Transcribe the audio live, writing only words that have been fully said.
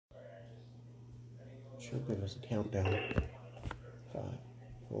Should give us a countdown. 5,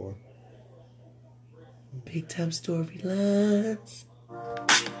 4. Big time storylines.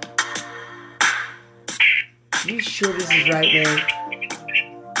 You sure this is right, man?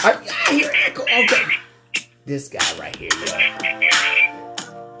 I hear echo. Okay. This guy right here, y'all.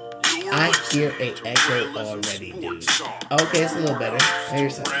 I hear an echo already, dude. Okay, it's a little better. I hear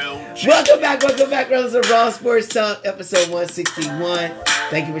something. Welcome back, Rellism Raw Sports Talk, episode 161.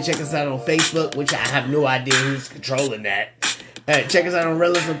 Thank you for checking us out on Facebook, which I have no idea who's controlling that. Check us out on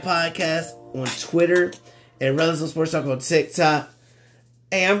Rellism Podcast on Twitter and Rellism Sports Talk on TikTok.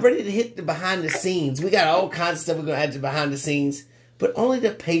 Hey, I'm ready to hit the behind the scenes. We got all kinds of stuff we're going to add to behind the scenes, but only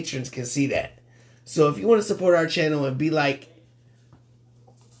the patrons can see that. So if you want to support our channel and be like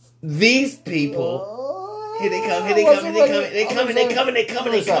these people, here they come. There they go over here.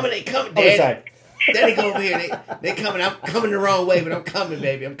 They coming. I'm coming the wrong way, but I'm coming,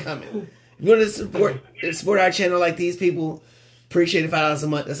 baby. I'm coming. If you want to support our channel like these people, appreciate it. $5 a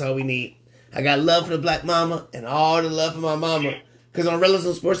month. That's all we need. I got love for the black mama and all the love for my mama. Because on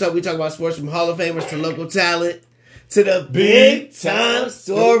Rellism Sports Talk, we talk about sports from Hall of Famers to local talent to the big time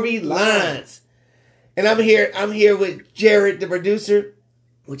storylines. And I'm here with Jared, the producer,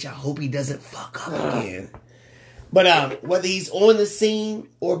 which I hope he doesn't fuck up again. But whether he's on the scene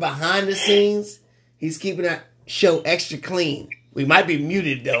or behind the scenes, he's keeping that show extra clean. We might be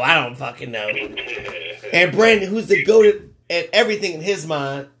muted though. I don't fucking know. And Brandon, who's the goat at everything in his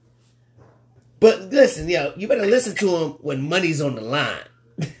mind. But listen, yo, you better listen to him when money's on the line.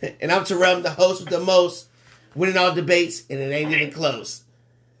 And I'm Terrell, the host with the most, winning all debates, and it ain't even close.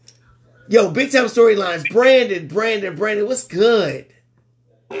 Yo, big time storylines. Brandon, what's good?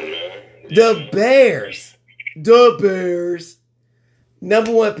 The Bears.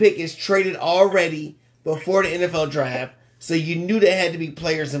 Number 1 pick is traded already before the NFL draft, so you knew there had to be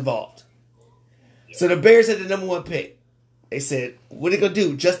players involved. So the Bears had the number 1 pick. They said, what are they going to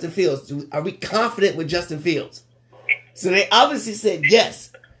do? Justin Fields. Are we confident with Justin Fields? So they obviously said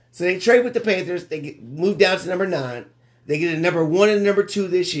yes. So they trade with the Panthers. They move down to number 9. They get a number 1 and a number 2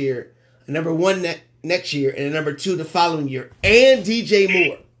 this year, a number 1 next year, and a number 2 the following year, and DJ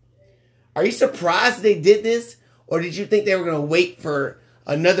Moore. Are you surprised they did this? Or did you think they were going to wait for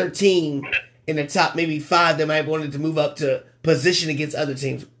another team in the top maybe 5 that might have wanted to move up to position against other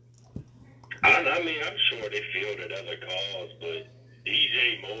teams? I mean, I'm sure they fielded other calls, but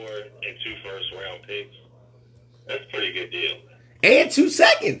DJ Moore and 2 first-round picks, that's a pretty good deal. And 2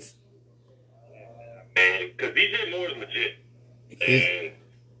 seconds. And because DJ Moore is legit. And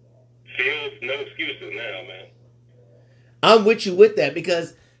Fields, no excuses now, man. I'm with you with that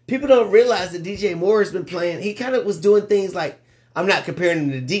because people don't realize that DJ Moore has been playing. He kind of was doing things like, I'm not comparing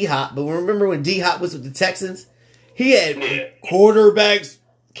him to D-Hop, but remember when D-Hop was with the Texans? He had quarterbacks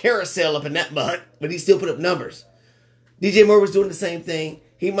carousel up in that mud, but he still put up numbers. DJ Moore was doing the same thing.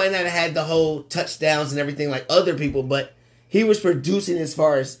 He might not have had the whole touchdowns and everything like other people, but he was producing as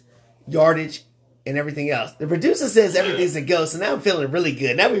far as yardage and everything else. The producer says everything's a go, so now I'm feeling really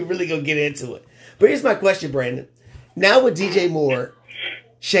good. Now we really gonna get into it. But here's my question, Brandon. Now with DJ Moore,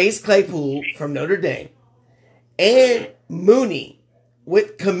 Chase Claypool from Notre Dame, and Mooney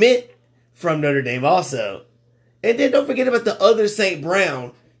with commit from Notre Dame also. And then don't forget about the other St.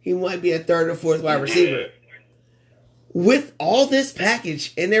 Brown. He might be a 3rd or 4th wide receiver. With all this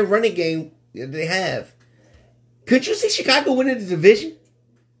package and their running game that they have, could you see Chicago winning the division?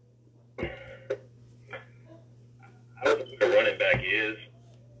 I don't know who the running back is.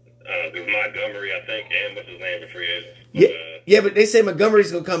 Because Montgomery, I think, and what's his name, the free agent. Yeah, but they say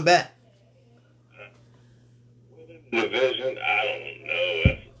Montgomery's going to come back. Division, I don't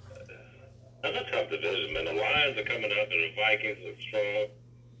know. That's a tough division, man. The Lions are coming up, and the Vikings look strong.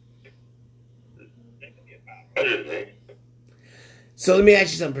 So let me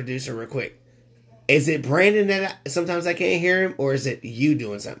ask you something, producer, real quick. Is it Brandon that sometimes I can't hear him, or is it you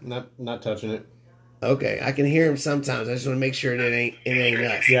doing something? Not touching it. Okay, I can hear him sometimes. I just want to make sure that it ain't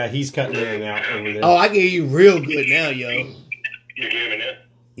us. Yeah, he's cutting in and out over there. Oh, I can hear you real good now, yo. You hear me now?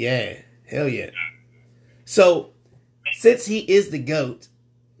 Yeah, hell yeah. So, since he is the GOAT,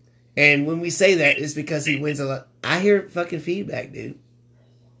 and when we say that, it's because he wins a lot. I hear fucking feedback, dude.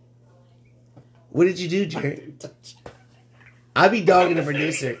 What did you do, Jared? I be dogging the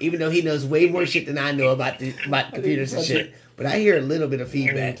producer, even though he knows way more shit than I know about computers and shit. But I hear a little bit of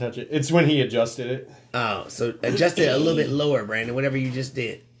feedback. I didn't touch it. It's when he adjusted it. Oh, so adjust it a little bit lower, Brandon, whatever you just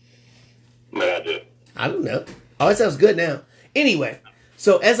did. I don't know. Oh, it sounds good now. Anyway,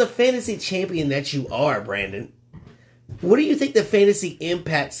 so as a fantasy champion that you are, Brandon, what do you think the fantasy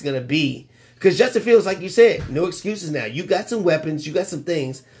impact's going to be? Because Justin Fields, like you said, no excuses now. You got some weapons. You got some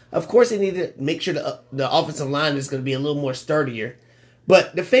things. Of course, they need to make sure the offensive line is going to be a little more sturdier.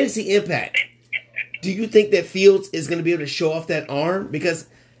 But the fantasy impact, do you think that Fields is going to be able to show off that arm? Because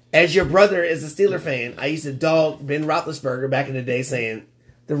as your brother is a Steeler fan, I used to dog Ben Roethlisberger back in the day saying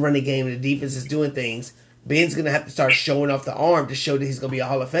the running game and the defense is doing things. Ben's going to have to start showing off the arm to show that he's going to be a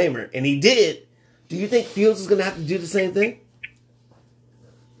Hall of Famer. And he did. Do you think Fields is going to have to do the same thing?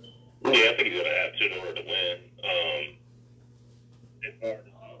 Yeah, I think he's going to have to in order to win. It's hard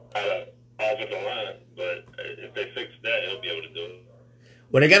to out of offensive line, but if they fix that, he'll be able to do it.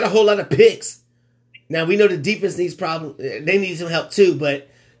 Well, they got a whole lot of picks. Now, we know the defense needs they need some help too, but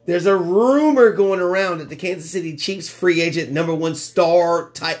there's a rumor going around that the Kansas City Chiefs free agent number 1 star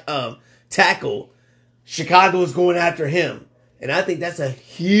tackle, Chicago is going after him. And I think that's a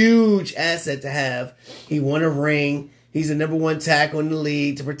huge asset to have. He won a ring. He's the number 1 tackle in the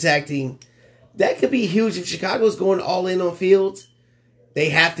league to protect him. That could be huge if Chicago's going all in on Fields. They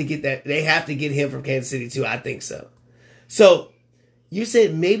have to get that. They have to get him from Kansas City too. I think so. So you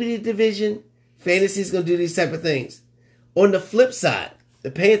said maybe the division fantasy is going to do these type of things. On the flip side,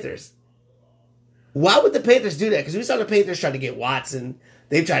 the Panthers. Why would the Panthers do that? Because we saw the Panthers try to get Watson.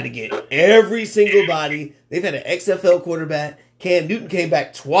 They've tried to get every single body. They've had an XFL quarterback. Cam Newton came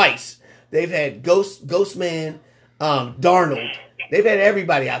back twice. They've had Ghost Man, Darnold. They've had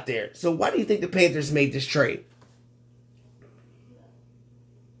everybody out there. So why do you think the Panthers made this trade?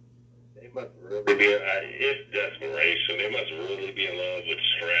 They must really be, it's desperation. They must really be in love with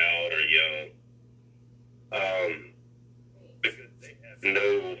Stroud or Young. Because they have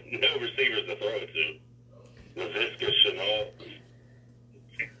no receivers to throw it to. LaVisca, Chenault,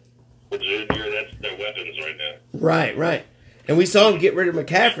 Junior, that's their weapons right now. Right. And we saw him get rid of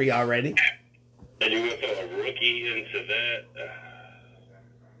McCaffrey already. And you're going to throw a rookie into that.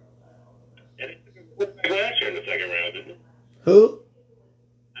 And he took a quarterback last year in the second round, didn't he? Who?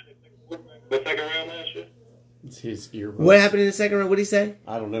 The second round last year? It's his earbuds. What happened in the second round? What did he say?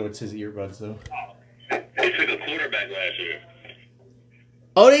 I don't know. It's his earbuds, though. They took a quarterback last year.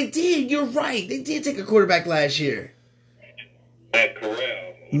 Oh, they did. You're right. They did take a quarterback last year.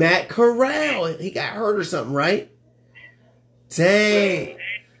 Matt Corral. He got hurt or something, right? Dang.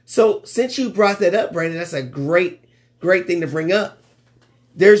 So, since you brought that up, Brandon, that's a great thing to bring up.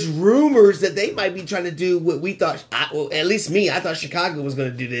 There's rumors that they might be trying to do what we thought, well, at least me, I thought Chicago was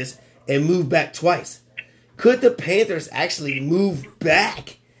going to do this and move back twice. Could the Panthers actually move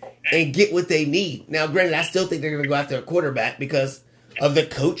back and get what they need? Now, granted, I still think they're going to go after a quarterback because of the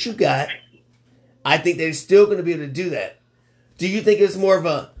coach you got. I think they're still going to be able to do that. Do you think it's more of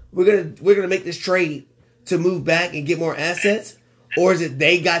a, we're gonna make this trade to move back and get more assets? Or is it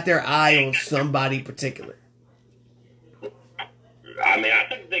they got their eye on somebody particular? I mean, I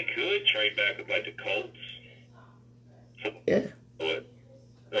think they could trade back with like the Colts. Yeah. Or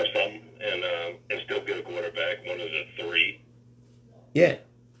something, and still get a quarterback. One of the 3. Yeah.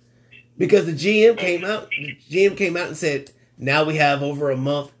 Because the GM came out and said, now we have over a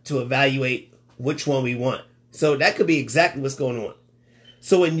month to evaluate which one we want. So that could be exactly what's going on.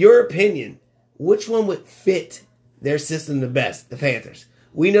 So in your opinion, which one would fit their system the best? The Panthers.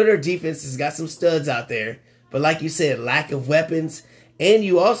 We know their defense has got some studs out there, but like you said, lack of weapons. And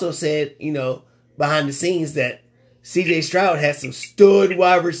you also said, behind the scenes that C.J. Stroud has some stud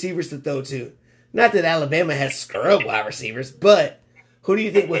wide receivers to throw to. Not that Alabama has scrub wide receivers, but who do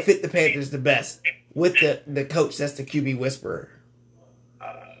you think would fit the Panthers the best with the coach that's the QB whisperer?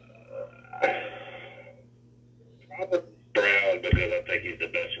 Probably Stroud, because I think he's the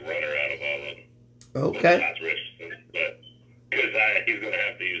best runner out of all of them. Okay. Besides Richardson, but because he's going to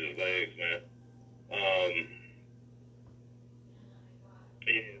have to use his legs, man. I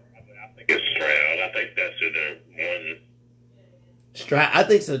think it's Stroud. I think that's who they're one. Stroud. I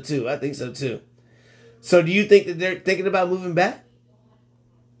think so too. So do you think that they're thinking about moving back?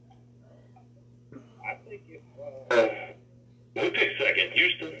 I think if we pick second,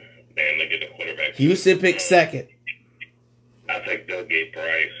 Houston, man, they get the quarterback. Houston picks second. I think they'll get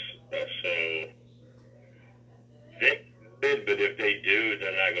Bryce. So they could, but if they do,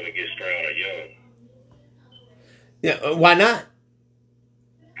 they're not going to get Stroud or Young. Yeah, why not?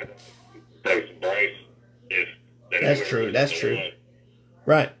 Thanks, Bryce. That's true. That's true.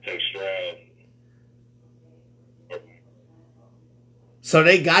 Right. Take Stroud. So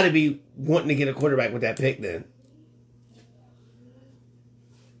they got to be wanting to get a quarterback with that pick then.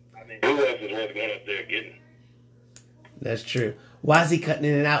 I mean, who else is worth going up there getting? That's true. Why is he cutting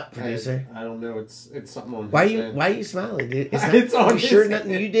in and out, producer? I don't know. It's something on. Why his are you smiling, dude? It's on you his sure head.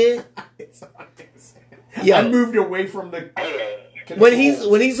 nothing you did? It's on his head. Yo. I moved away from the. When he's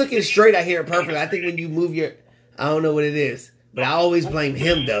looking straight, I hear it perfectly. I think when you move your, I don't know what it is, but I always blame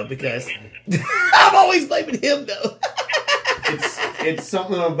him though because I'm always blaming him though. It's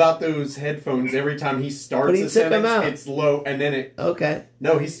something about those headphones. Every time he starts a sentence, it's low, and then it. Okay.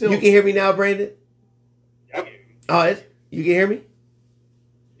 No, he's still. You can hear me now, Brandon. Oh, you can hear me.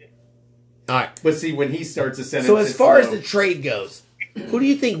 All right. But see, when he starts a sentence, so as far low. as the trade goes, who do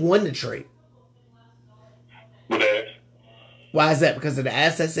you think won the trade? Why is that? Because of the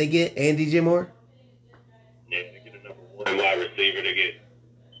assets they get and DJ Moore? Yeah, they get a number one wide receiver. They get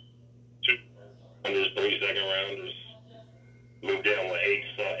 2 rounders, 3 second rounders. Move down with 8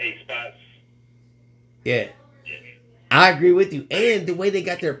 spots. Yeah. I agree with you. And the way they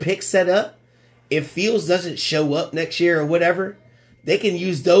got their picks set up, if Fields doesn't show up next year or whatever, they can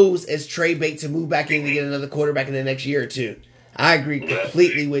use those as trade bait to move back in to get another quarterback in the next year or two. I agree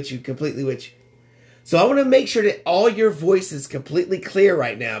completely with you. So I want to make sure that all your voice is completely clear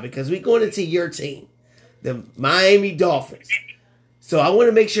right now because we're going into your team, the Miami Dolphins. So I want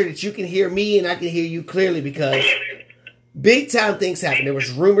to make sure that you can hear me and I can hear you clearly because big time things happen. There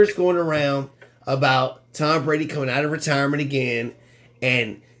was rumors going around about Tom Brady coming out of retirement again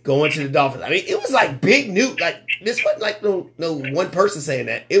and going to the Dolphins. I mean, it was like big news. Like this wasn't like no one person saying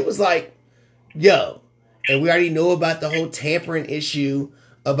that. It was like, yo, and we already know about the whole tampering issue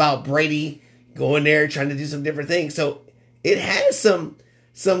about Brady going there trying to do some different things. So it has some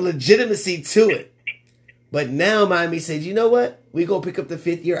legitimacy to it. But now Miami said, you know what? We're going to pick up the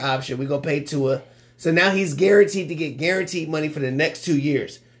 5th-year option. We're going to pay Tua. So now he's guaranteed to get guaranteed money for the next 2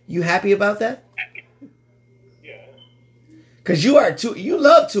 years. You happy about that? Yeah. Because you are too. You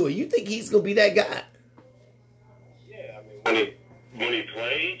love Tua. You think he's going to be that guy. Yeah, I mean, when he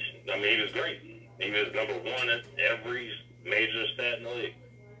played, I mean, he was great. He was number 1 at every major stat in the league.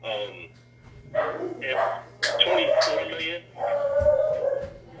 At $24 million.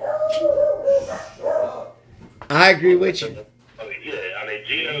 I agree with you. Yeah, I mean,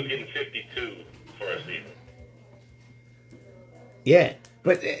 Gino's getting 52 for a season. Yeah,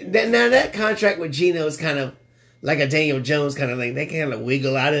 but now that contract with Gino is kind of like a Daniel Jones kind of thing. They kind of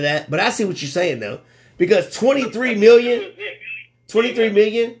wiggle out of that. But I see what you're saying though, because $23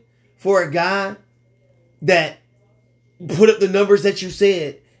 million for a guy that put up the numbers that you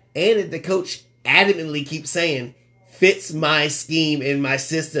said, and that the coach adamantly keeps saying fits my scheme and my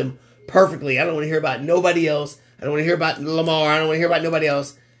system perfectly. I don't want to hear about nobody else. I don't want to hear about Lamar. I don't want to hear about nobody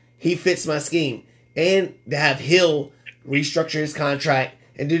else. He fits my scheme. And to have Hill restructure his contract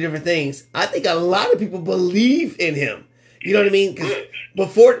and do different things, I think a lot of people believe in him. You know what I mean? Because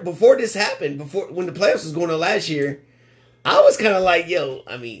before this happened, when the playoffs was going on last year, I was kind of like, yo,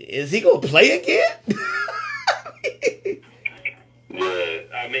 I mean, is he going to play again? Yeah,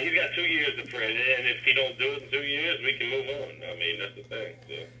 I mean, he's got 2 years to play, and if he don't do it in 2 years, we can move on. I mean, that's the thing.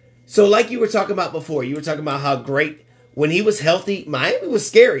 So like you were talking about before, you were talking about how great, when he was healthy, Miami was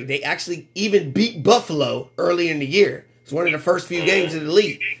scary. They actually even beat Buffalo early in the year. It's one of the first few games of the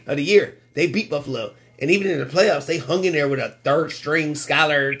league of the year. They beat Buffalo. And even in the playoffs, they hung in there with a third-string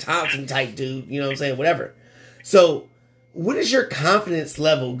Skylar Thompson type dude, you know what I'm saying, whatever. So what is your confidence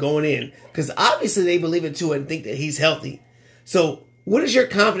level going in? Because obviously they believe in Tua and think that he's healthy. So what is your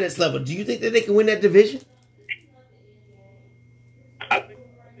confidence level? Do you think that they can win that division? I think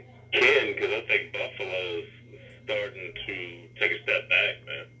they can, because I think Buffalo's starting to take a step back,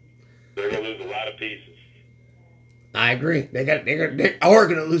 man. They're going to lose a lot of pieces. I agree. They are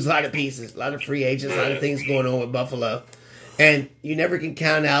going to lose a lot of pieces, a lot of free agents, a lot of things going on with Buffalo. And you never can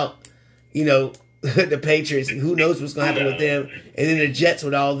count out, the Patriots. Who knows what's going to happen with them. And then the Jets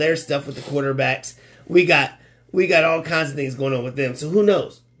with all their stuff with the quarterbacks. We got all kinds of things going on with them. So who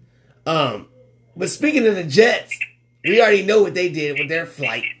knows? But speaking of the Jets, we already know what they did with their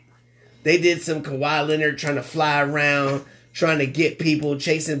flight. They did some Kawhi Leonard trying to fly around, trying to get people,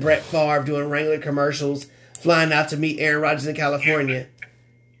 chasing Brett Favre, doing Wrangler commercials, flying out to meet Aaron Rodgers in California.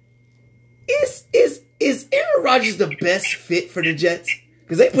 Is Aaron Rodgers the best fit for the Jets?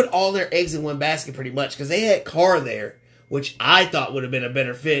 Because they put all their eggs in one basket pretty much. Because they had Carr there, which I thought would have been a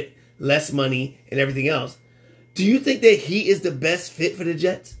better fit, less money, and everything else. Do you think that he is the best fit for the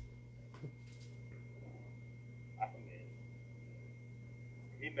Jets?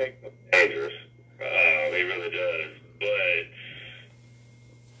 He makes them dangerous. He really does. But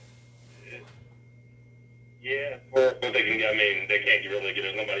yeah, but they can. I mean, they can't really get.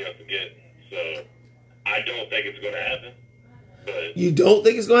 There's nobody else to get. So I don't think it's going to happen. But you don't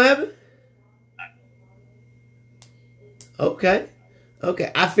think it's going to happen? Okay.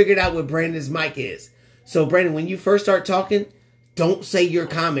 I figured out what Brandon's mic is. So, Brandon, when you first start talking, don't say your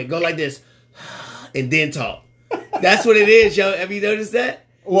comment. Go like this, and then talk. That's what it is, yo. Have you noticed that?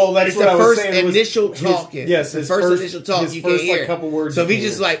 Well, that's it's what the I was first saying. initial talking. Yes, the first initial talk his you first, can hear. like, couple words. So if he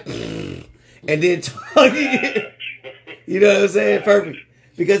just like, and then talk, you know what I'm saying? Perfect.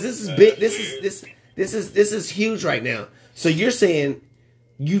 Because this is big. This is huge right now. So you're saying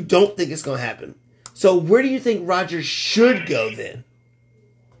you don't think it's going to happen. So where do you think Rodgers should go then?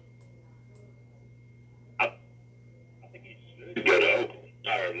 I think he should go to Oakland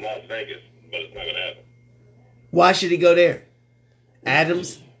or Las Vegas, but it's not going to happen. Why should he go there?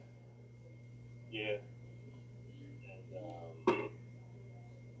 Adams? Yeah. And,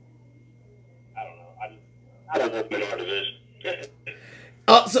 I don't know. I don't want him in our division.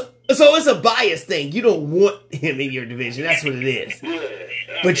 So it's a bias thing. You don't want him in your division. That's what it is. Yeah.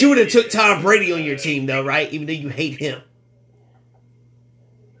 But you would have took Tom Brady on your team, though, right? Even though you hate him.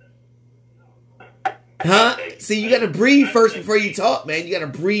 Huh? See, you got to breathe first before you talk, man. You got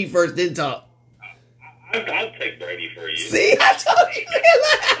to breathe first, then talk. I'll take Brady for you. See, I told you, man.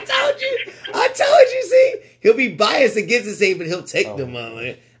 I told you. See, he'll be biased against the same, but he'll take them on,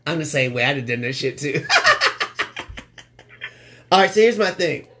 man. I'm the same way. I'd have done that shit too. All right, so here's my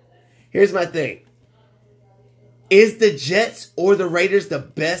thing. Is the Jets or the Raiders the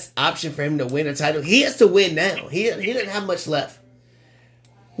best option for him to win a title? He has to win now. He doesn't have much left.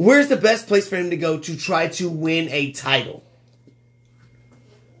 Where's the best place for him to go to try to win a title?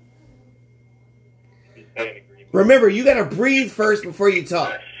 Remember, you got to breathe first before you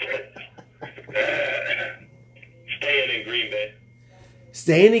talk. Staying in Green Bay.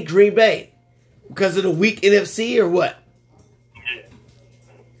 Staying in Green Bay because of the weak NFC or what?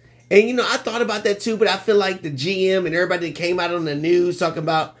 And, you know, I thought about that too, but I feel like the GM and everybody that came out on the news talking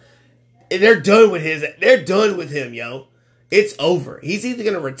about, they're done with him, yo. It's over. He's either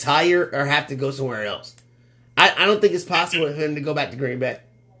going to retire or have to go somewhere else. I don't think it's possible for him to go back to Green Bay.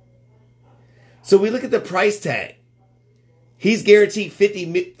 So we look at the price tag. He's guaranteed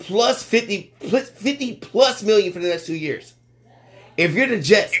 50 plus million for the next 2 years. If you're the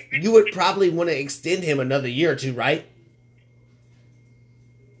Jets, you would probably want to extend him another year or two, right?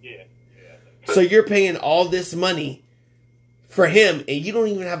 So you're paying all this money for him, and you don't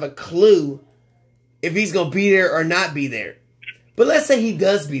even have a clue if he's going to be there or not be there. But let's say he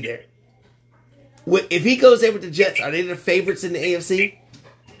does be there. If he goes there with the Jets, are they the favorites in the AFC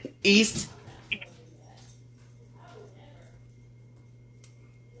East?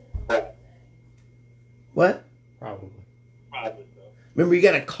 What? Probably so. Remember, you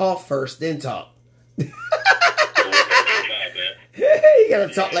got to cough first, then talk. You got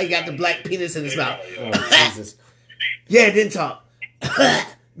to talk like you got the black penis in his mouth. Oh, Jesus. Yeah, then talk.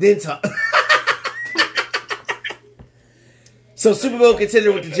 Then talk. So, Super Bowl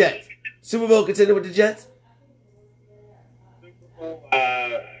contender with the Jets. Super Bowl contender with the Jets? Yeah,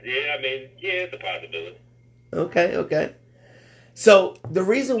 I mean, yeah, it's a possibility. Okay. So, the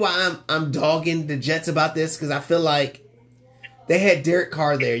reason why I'm dogging the Jets about this, because I feel like they had Derek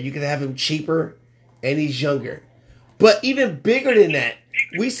Carr there. You could have him cheaper, and he's younger. But even bigger than that,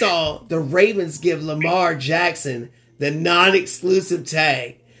 we saw the Ravens give Lamar Jackson the non-exclusive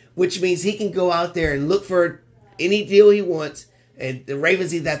tag, which means he can go out there and look for any deal he wants, and the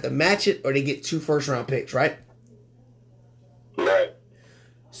Ravens either have to match it or they get 2 first-round picks, right? Right.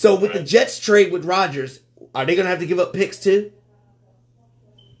 So with the Jets trade with Rodgers, are they going to have to give up picks too?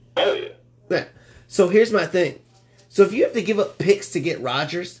 Oh, yeah. Yeah. So here's my thing. So if you have to give up picks to get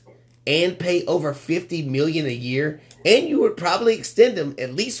Rodgers and pay over $50 million a year, and you would probably extend him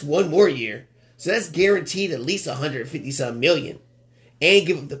at least 1 more year, so that's guaranteed at least $150-some million, and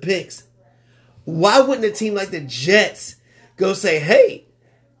give up the picks. Why wouldn't a team like the Jets go say, hey,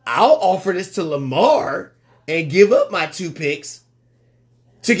 I'll offer this to Lamar and give up my 2 picks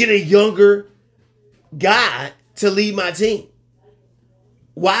to get a younger guy to lead my team?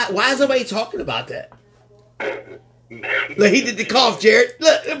 Why is nobody talking about that? Look, he did the cough, Jared.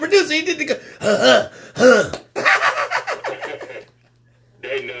 Look, the producer, he did the cough.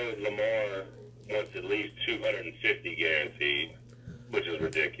 They know Lamar wants at least 250 guaranteed, which is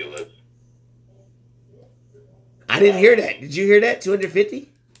ridiculous. I didn't hear that. Did you hear that? 250?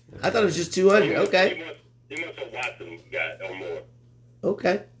 I thought it was just 200. Okay. He must have Watson got or more.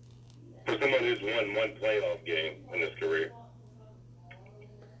 Okay. For someone who's won 1 playoff game in his career.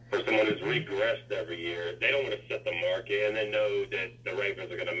 For someone who's regressed every year, they don't want to set the market, and they know that the Ravens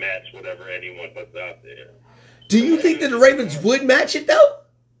are going to match whatever anyone puts out there. Do you think that the Ravens would match it, though?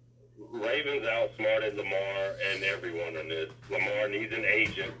 Ravens outsmarted Lamar and everyone on this. Lamar needs an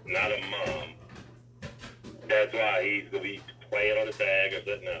agent, not a mom. That's why he's going to be playing on the tag or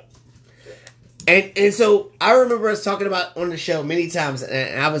something else. And so I remember us talking about on the show many times,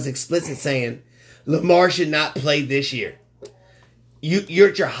 and I was explicit saying, Lamar should not play this year. You're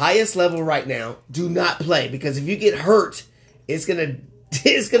at your highest level right now. Do not play, because if you get hurt, it's gonna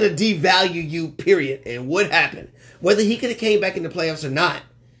devalue you. Period. And what happened? Whether he could have came back in the playoffs or not,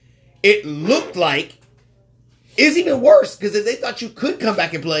 it looked like it's even worse, because if they thought you could come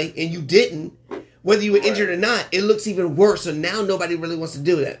back and play and you didn't, whether you were injured or not, it looks even worse. So now nobody really wants to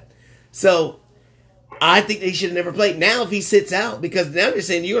do that. So I think they should have never played. Now if he sits out, because now they're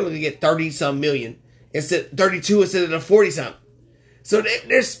saying you're going to get 30-some million, 32 instead of the 40-something. So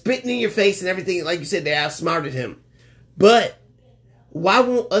they're spitting in your face and everything. Like you said, they outsmarted him. But why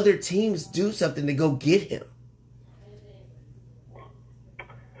won't other teams do something to go get him?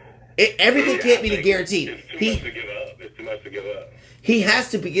 Everything can't be guaranteed. It's too much to give up. He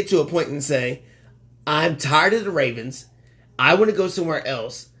has to get to a point and say, I'm tired of the Ravens. I want to go somewhere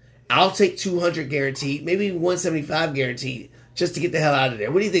else. I'll take 200 guaranteed, maybe 175 guaranteed, just to get the hell out of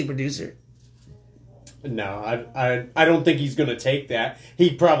there. What do you think, producer? No, I don't think he's going to take that.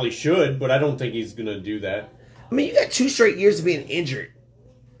 He probably should, but I don't think he's going to do that. I mean, you got 2 straight years of being injured.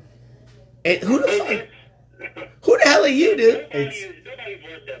 And who the hell are you, dude? Nobody's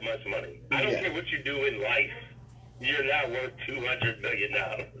worth that much money. I don't care what you do in life. You're not worth $200 million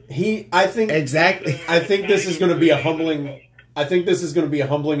now. I think exactly. I think this is going to be a humbling. I think this is going to be a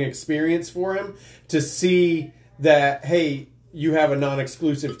humbling experience for him to see that, hey, you have a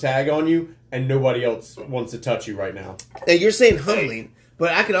non-exclusive tag on you, and nobody else wants to touch you right now. And you're saying humbling,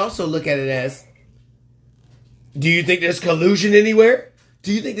 but I could also look at it as, do you think there's collusion anywhere?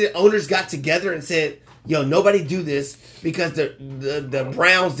 Do you think the owners got together and said, yo, nobody do this because the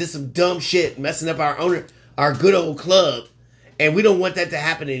Browns did some dumb shit messing up our good old club, and we don't want that to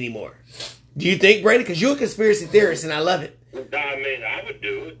happen anymore? Do you think, Brandon? Because you're a conspiracy theorist, and I love it. I mean, I would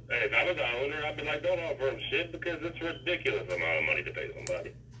do it. If I was the owner, I'd be like, don't offer him shit, because it's a ridiculous amount of money to pay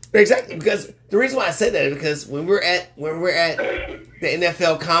somebody. Exactly, because the reason why I say that is because when we're at the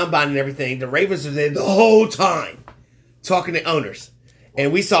NFL Combine and everything, the Ravens are there the whole time talking to owners.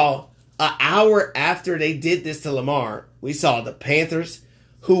 And we saw an hour after they did this to Lamar, we saw the Panthers,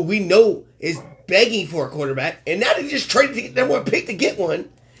 who we know is begging for a quarterback, and now they just traded to get their one pick to get one.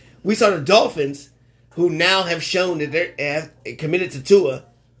 We saw the Dolphins, who now have shown that they're committed to Tua.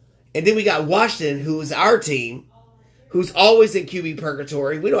 And then we got Washington, who is our team, who's always in QB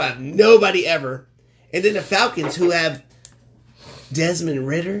purgatory. We don't have nobody ever. And then the Falcons, who have Desmond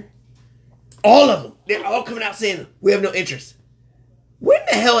Ridder. All of them. They're all coming out saying, we have no interest. When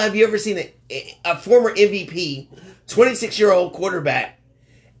the hell have you ever seen a former MVP, 26-year-old quarterback,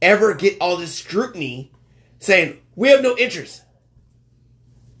 ever get all this scrutiny saying, we have no interest?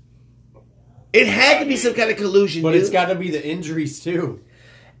 It had to be some kind of collusion, but dude. It's got to be the injuries, too.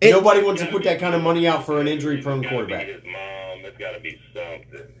 Nobody wants to put that kind of money out for an injury-prone quarterback. His mom, it's got to be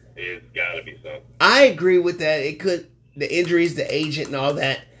something. It's got to be something. I agree with that. It could, the injuries, the agent, and all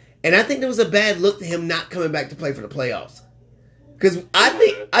that. And I think there was a bad look to him not coming back to play for the playoffs. Because I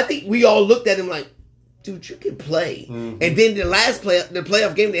think we all looked at him like, dude, you can play. Mm-hmm. And then the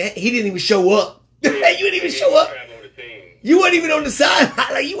playoff game, he didn't even show up. You didn't even show up. You weren't even on the side.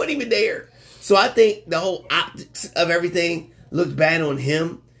 Like, you weren't even there. So I think the whole optics of everything looked bad on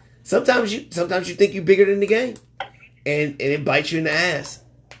him. Sometimes you think you're bigger than the game, and it bites you in the ass.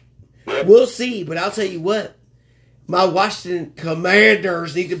 We'll see, but I'll tell you what. My Washington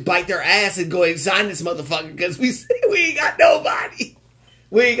Commanders need to bite their ass and go ahead and sign this motherfucker, because we ain't got nobody.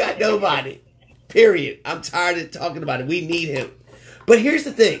 We ain't got nobody. Period. I'm tired of talking about it. We need him. But here's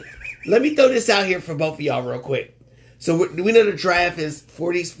the thing. Let me throw this out here for both of y'all real quick. So we know the draft is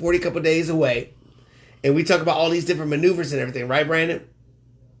 40 couple days away. And we talk about all these different maneuvers and everything. Right, Brandon?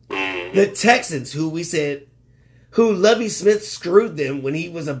 The Texans, who Lovie Smith screwed them when he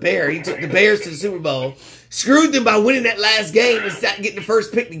was a Bear. He took the Bears to the Super Bowl. Screwed them by winning that last game and getting the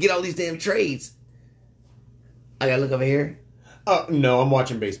first pick to get all these damn trades. I gotta look over here. No, I'm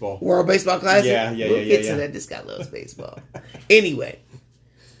watching baseball. World Baseball Classic? Yeah. We'll get to that. This guy loves baseball. Anyway,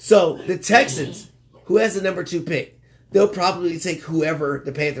 so the Texans, who has the number 2 pick, they'll probably take whoever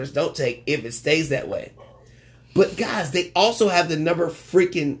the Panthers don't take if it stays that way. But guys, they also have the number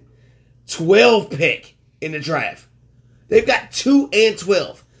freaking 12 pick in the draft. They've got 2 and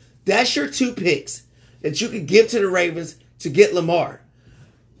 12. That's your 2 picks that you could give to the Ravens to get Lamar.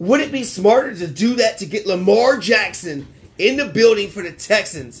 Would it be smarter to do that to get Lamar Jackson in the building for the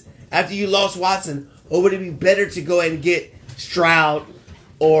Texans after you lost Watson? Or would it be better to go ahead and get Stroud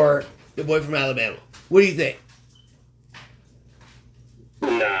or the boy from Alabama? What do you think? Nah,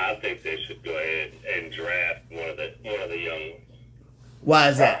 I think they should go ahead and draft one of the young ones. Why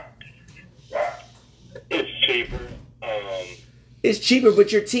is that? It's cheaper. It's cheaper,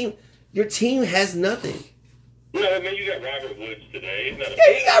 but your team, Your team has nothing. No, I mean, you got Robert Woods today.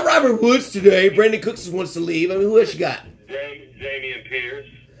 Yeah, you got Robert Woods today. Brandon Cooks wants to leave. I mean, who else you got? Damian Pierce.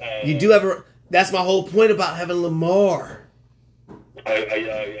 You do have a... That's my whole point about having Lamar.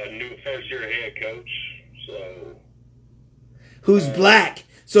 A new first-year head coach. So... Who's black.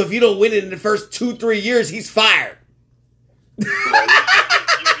 So if you don't win it in the first 2-3 years, he's fired. You get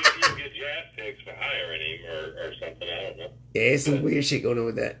draft picks for hiring him or something. I don't know. Yeah, it's some weird shit going on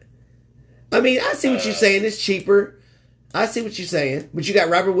with that. I mean, I see what you're saying. It's cheaper. I see what you're saying. But you got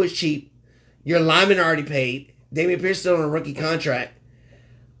Robert Woods cheap. Your linemen are already paid. Damian Pierce still on a rookie contract.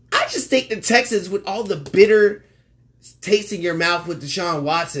 I just think the Texans, with all the bitter taste in your mouth with Deshaun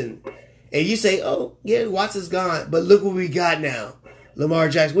Watson, and you say, oh, yeah, Watson's gone, but look what we got now. Lamar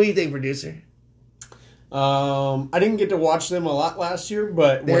Jackson. What do you think, producer? I didn't get to watch them a lot last year,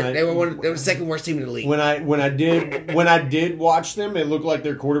 but they were the second worst team in the league. When I did watch them, it looked like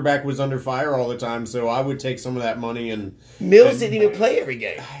their quarterback was under fire all the time. So I would take some of that money and Mills didn't even play every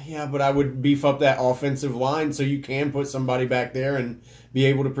game. Yeah, but I would beef up that offensive line so you can put somebody back there and be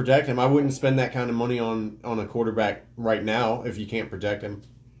able to protect him. I wouldn't spend that kind of money on a quarterback right now if you can't protect him.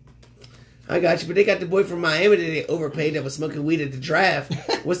 I got you, but they got the boy from Miami that they overpaid that was smoking weed at the draft.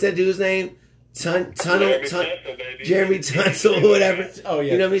 What's that dude's name? Jeremy Tunsil or whatever. Oh,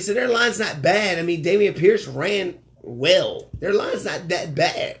 yeah. You know what I mean? So their line's not bad. I mean, Damian Pierce ran well. Their line's not that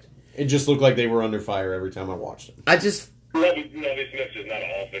bad. It just looked like they were under fire every time I watched them. Lovie Smith is not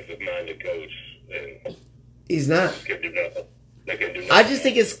an offensive-minded coach. And he's not. They can do nothing. I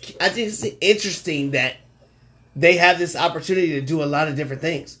think it's interesting that they have this opportunity to do a lot of different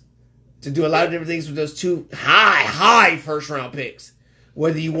things. To do a lot of different things with those two high first-round picks.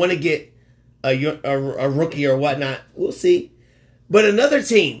 Whether you want to get a rookie or whatnot, we'll see. But another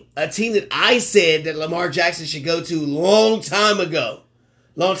team, a team that I said that Lamar Jackson should go to long time ago,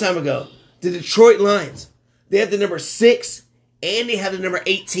 the Detroit Lions. They have the number 6 and they have the number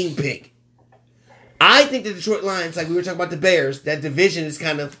 18 pick. I think the Detroit Lions, like we were talking about the Bears, that division is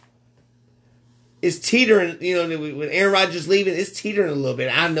teetering. You know, with Aaron Rodgers leaving, it's teetering a little bit.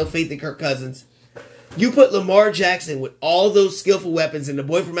 I have no faith in Kirk Cousins. You put Lamar Jackson with all those skillful weapons and the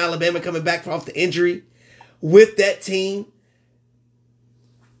boy from Alabama coming back off the injury with that team.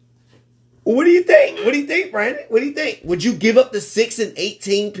 What do you think? What do you think, Brandon? What do you think? Would you give up the 6 and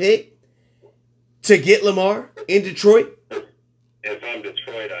 18 pick to get Lamar in Detroit? If I'm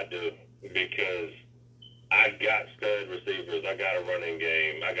Detroit, I do. Because I got stud receivers. I got a running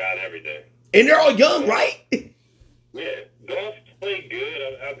game. I got everything. And they're all young, right? Yeah. Goff played good.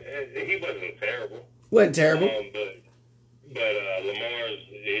 He wasn't terrible. Wasn't terrible. But Lamar's,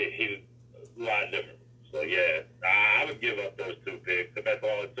 he's a lot different. So, yeah, I would give up those 2 picks if that's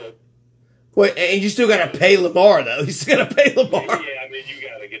all it took. Wait, and you still got to pay Lamar, though. You still got to pay Lamar. Yeah, I mean, you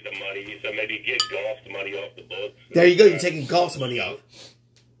got to get the money. So maybe get Goff's money off the books. There you go. You're taking Goff's money off.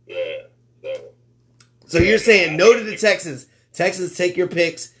 Yeah. So you're saying no to the Texans. Texans, take your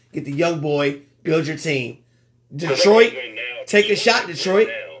picks. Get the young boy. Build your team. Detroit, take a shot, Detroit.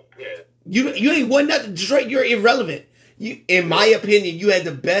 You ain't won nothing. Detroit, you're irrelevant. In my opinion, you had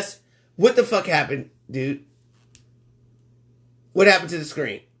the best. What the fuck happened, dude? What happened to the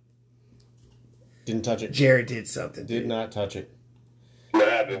screen? Didn't touch it. Jared did something. Did not touch it. What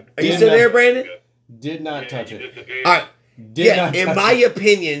happened? Are you still there, Brandon? Did not touch it. All right. Did in my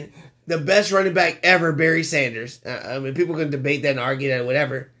opinion, the best running back ever, Barry Sanders. I mean, people can debate that and argue that and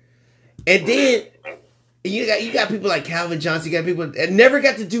whatever. And then you got people like Calvin Johnson. You got people that never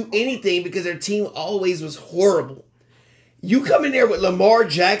got to do anything because their team always was horrible. You come in there with Lamar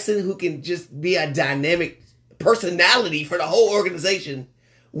Jackson, who can just be a dynamic personality for the whole organization,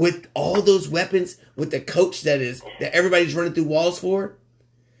 with all those weapons, with the coach that everybody's running through walls for.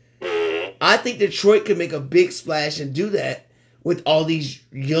 I think Detroit could make a big splash and do that with all these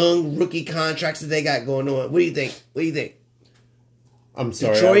young rookie contracts that they got going on. What do you think? I'm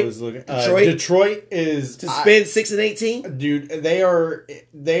sorry, Detroit? I was looking. Detroit is to spend 6 and 18. Dude, they are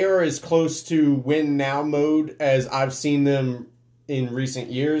as close to win now mode as I've seen them in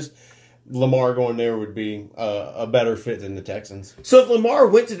recent years. Lamar going there would be a better fit than the Texans. So if Lamar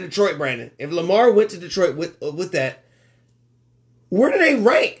went to Detroit, Brandon, with that, where do they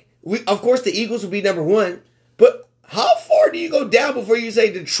rank? Of course, the Eagles would be number 1, but how far do you go down before you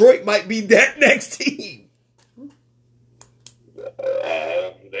say Detroit might be that next team?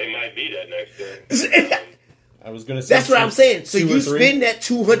 They might be that next team. I was going to say that's what I'm saying. So 2 you or 3. spend that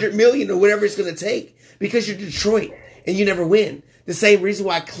 $200 million or whatever it's going to take because you're Detroit and you never win. The same reason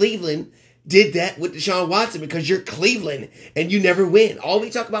why Cleveland did that with Deshaun Watson, because you're Cleveland and you never win. All we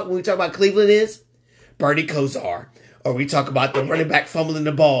talk about when we talk about Cleveland is Bernie Kosar, or we talk about the running back fumbling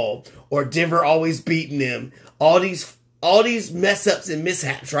the ball, or Denver always beating them. All these mess ups and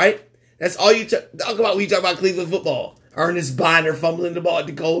mishaps, right? That's all you talk about when you talk about Cleveland football. Ernest Binder fumbling the ball at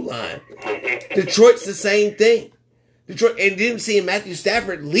the goal line. Detroit's the same thing. Detroit, and then seeing Matthew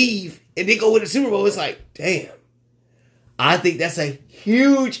Stafford leave and then go win the Super Bowl, it's like, damn. I think that's a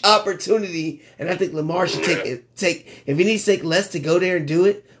huge opportunity, and I think Lamar should take if he needs to take less to go there and do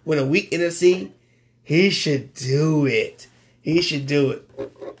it with a weak NFC, he should do it. He should do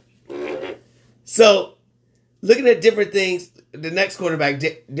it. So, looking at different things, the next quarterback,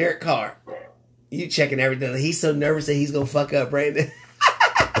 Derek Carr, you checking everything. He's so nervous that he's gonna fuck up, Brandon.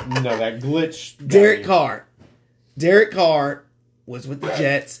 No, that glitch. Derek Carr was with the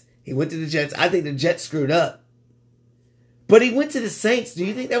Jets. He went to the Jets. I think the Jets screwed up. But he went to the Saints. Do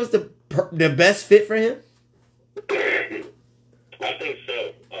you think that was the best fit for him? I think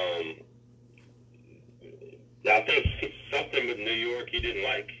so. I think something with New York he didn't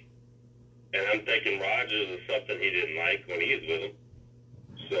like. And I'm thinking Rodgers is something he didn't like when he was with him.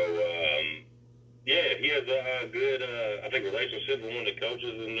 So, yeah, he has a good, I think, relationship with one of the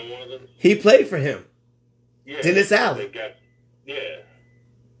coaches in New Orleans. He played for him. Yeah. Dennis Allen.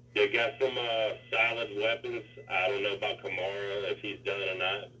 They got some solid weapons. I don't know about Kamara, if he's done or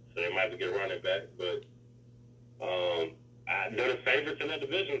not. So they might have to get a running back. But they're the favorites in that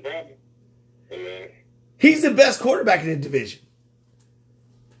division, probably. I mean, he's the best quarterback in the division.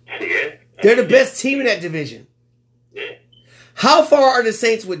 Yeah. They're the best team in that division. Yeah. How far are the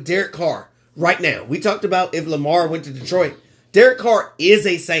Saints with Derek Carr right now? We talked about if Lamar went to Detroit. Derek Carr is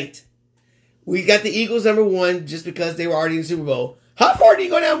a Saint. We got the Eagles number 1 just because they were already in the Super Bowl. How far do you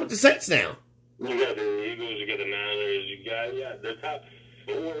go down with the Saints now? You got the Eagles, you got the Niners, you got, the top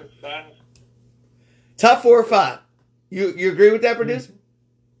 4 or 5. Top 4 or 5. You agree with that, producer?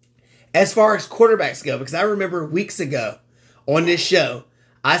 As far as quarterbacks go, because I remember weeks ago on this show,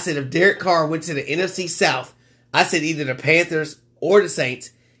 I said if Derek Carr went to the NFC South, I said either the Panthers or the Saints,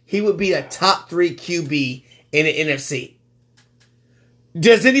 he would be a top 3 QB in the NFC.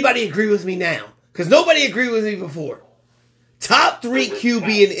 Does anybody agree with me now? Because nobody agreed with me before. Top 3 QB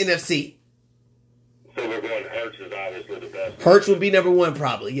in the NFC. So we're going Hurts is obviously the best. Hurts would be number 1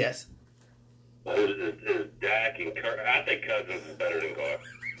 probably, yes. Is Dak and Kirk? I think Cousins is better than Carr.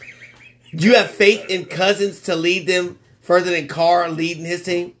 Do you have faith in Cousins to lead them further than Carr leading his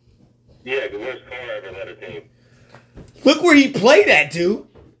team? Yeah, but where's Carr ever led a team? Look where he played at, dude.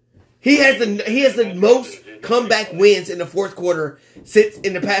 He has the most comeback wins in the fourth quarter since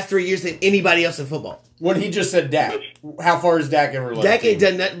in the past 3 years than anybody else in football. When he just said Dak, how far has Dak ever led? Dak ain't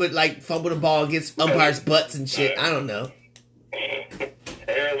done nothing but like fumble the ball against umpires' butts and shit. I don't know.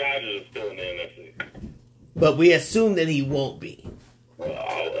 Aaron Rodgers is still in the NFC. But we assume that he won't be. But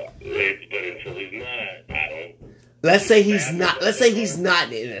until he's not, I don't. Let's say he's not. Let's say he's not in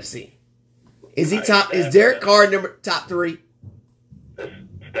the NFC. Is he top? Is Derek Carr top 3? Is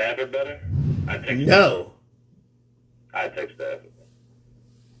Stafford better? No. I take Stafford.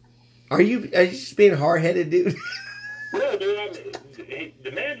 Are you just being hard-headed, dude? No, dude.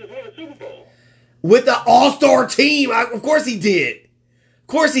 The man just won a Super Bowl with the All-Star team. Of course he did. Of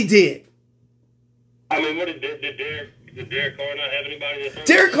course he did. I mean, what did Derek Carr not have anybody?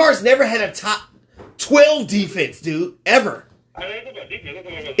 Derek Carr's never had a top 12 defense, dude, ever. I mean, it's about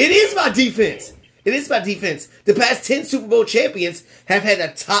defense. It is about defense. It is about defense. The past 10 Super Bowl champions have had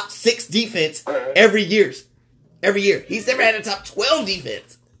a top 6 defense every year. Every year. He's never had a top 12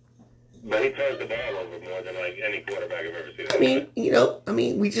 defense. But he turns the ball over more than like any quarterback I've ever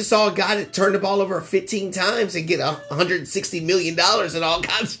seen. We just saw a guy that turned the ball over 15 times and get $160 million and all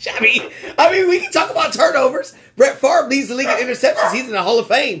kinds of shit. I mean, we can talk about turnovers. Brett Favre leads the league in interceptions. He's in the Hall of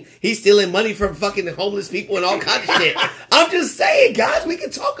Fame. He's stealing money from fucking homeless people and all kinds of shit. I'm just saying, guys, we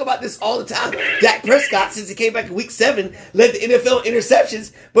can talk about this all the time. Dak Prescott, since he came back in week 7, led the NFL in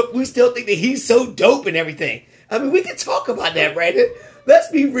interceptions, but we still think that he's so dope and everything. I mean, we can talk about that, Brandon.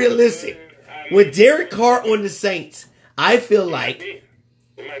 Let's be realistic. With Derek Carr on the Saints, I feel like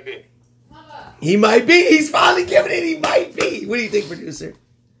he might be. He's finally giving it. He might be. What do you think, producer?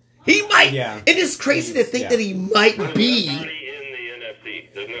 He might. Yeah. It is crazy to think that he might be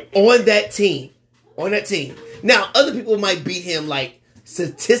on that team. On that team. Now, other people might beat him, like,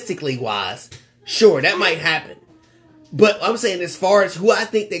 statistically wise. Sure, that might happen. But I'm saying as far as who I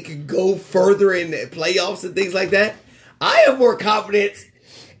think they could go further in the playoffs and things like that, I have more confidence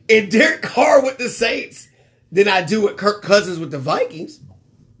in Derek Carr with the Saints than I do with Kirk Cousins with the Vikings.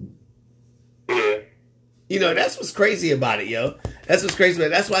 You know, that's what's crazy about it, yo. That's what's crazy about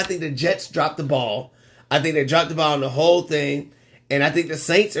it. That's why I think the Jets dropped the ball. I think they dropped the ball on the whole thing. And I think the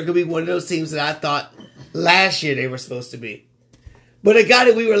Saints are going to be one of those teams that I thought last year they were supposed to be. But a guy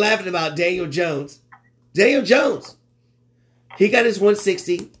that we were laughing about, Daniel Jones, he got his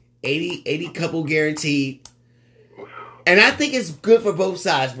 160, 80 couple guaranteed. And I think it's good for both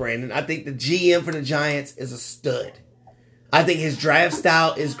sides, Brandon. I think the GM for the Giants is a stud. I think his draft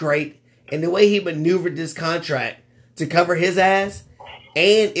style is great. And the way he maneuvered this contract to cover his ass,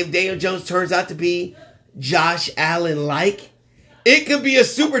 and if Daniel Jones turns out to be Josh Allen-like, it could be a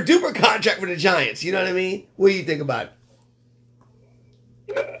super duper contract for the Giants. You know what I mean? What do you think about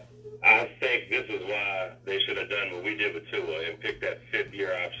it? I think this is why they should have done what we did with Tua and picked that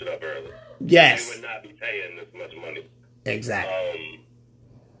 5th-year option up early. Yes. They would not be paying this much money. Exactly.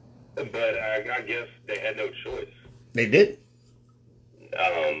 But I guess they had no choice. They did.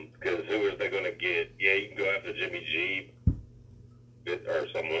 Because who was they going to get? Yeah, you can go after Jimmy G or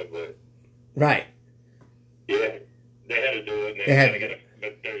someone, but right. Yeah, they had to do it.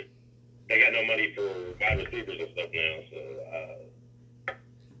 But they got no money for wide receivers and stuff now. So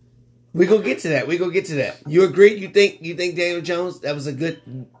we gonna get to that. You agree? You think Daniel Jones? That was a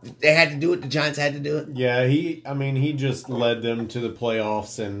good. They had to do it. The Giants had to do it. Yeah, he just led them to the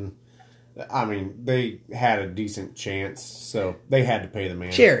playoffs, and they had a decent chance, so they had to pay the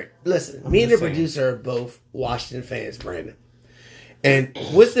man. Jared, listen, me and the producer are both Washington fans, Brandon. And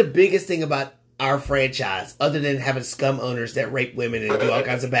what's the biggest thing about our franchise, other than having scum owners that rape women and do all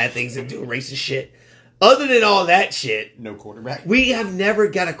kinds of bad things and do racist shit? Other than all that shit, no quarterback. We have never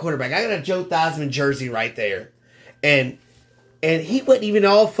got a quarterback. I got a Joe Theismann jersey right there, and he wasn't even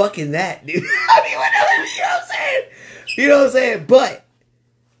all fucking that, dude. You know what I'm saying? You know what I'm saying? But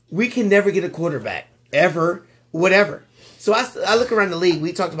we can never get a quarterback ever, whatever. So I look around the league.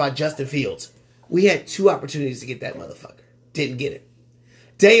 We talked about Justin Fields. We had 2 opportunities to get that motherfucker. Didn't get it.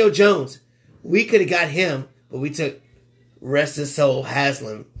 Daniel Jones. We could have got him, but we took rest his soul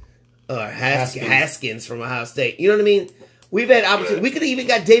Haskins from Ohio State. You know what I mean? We've had opportunities. We could have even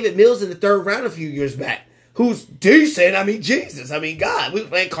got David Mills in the 3rd round a few years back, who's decent. Jesus. God. We were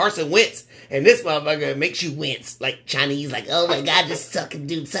playing Carson Wentz, and this motherfucker makes you wince like Chinese. Like, oh my God, this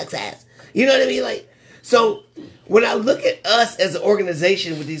dude sucks ass. You know what I mean? Like, so when I look at us as an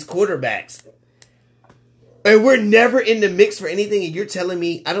organization with these quarterbacks, and we're never in the mix for anything, and you're telling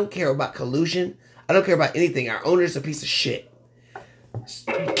me I don't care about collusion. I don't care about anything. Our owner's a piece of shit.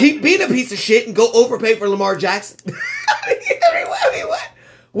 Keep being a piece of shit and go overpay for Lamar Jackson.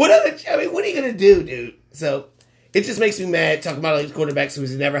 What are you gonna do, dude? So it just makes me mad talking about all these quarterbacks who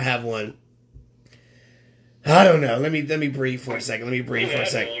never have one. I don't know. Let me breathe for a second. But you gave him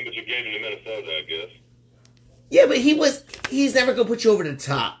to Minnesota, I guess. Yeah, but he's never gonna put you over the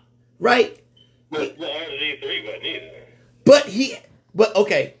top, right? Well, RG3 wasn't either. But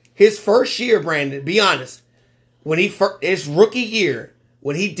okay, his first year, Brandon, be honest, when his rookie year,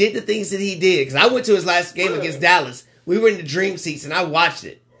 when he did the things that he did, because I went to his last game against Dallas, we were in the dream seats and I watched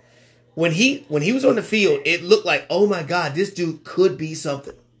it. When he was on the field, it looked like, oh my God, this dude could be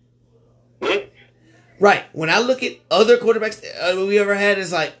something. Right. When I look at other quarterbacks we ever had,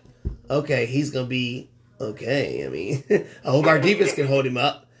 it's like, okay, he's gonna be okay. I hope our defense can hold him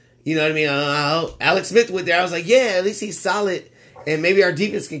up. You know what I mean? Alex Smith went there. I was like, yeah, at least he's solid, and maybe our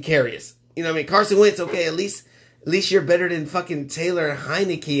defense can carry us. You know what I mean? Carson Wentz, okay, at least you're better than fucking Taylor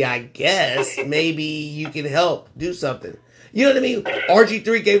Heineke, I guess. Maybe you can help do something. You know what I mean?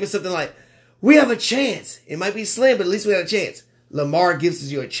 RG3 gave us something like, we have a chance. It might be slim, but at least we have a chance. Lamar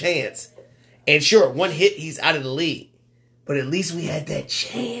gives you a chance. And sure, one hit, he's out of the league. But at least we had that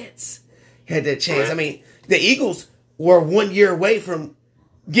chance. The Eagles were 1 year away from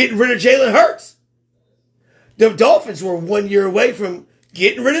getting rid of Jalen Hurts. The Dolphins were 1 year away from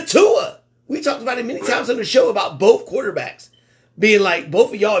getting rid of Tua. We talked about it many times on the show about both quarterbacks being like,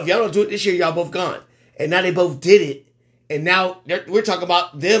 both of y'all, if y'all don't do it this year, y'all both gone. And now they both did it. And now we're talking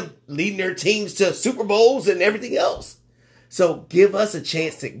about them leading their teams to Super Bowls and everything else. So give us a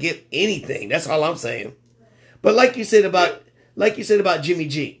chance to get anything. That's all I'm saying. But like you said about Jimmy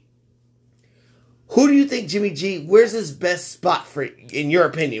G, who do you think Jimmy G, where's his best spot for, in your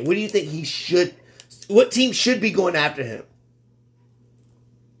opinion? What do you think what team should be going after him?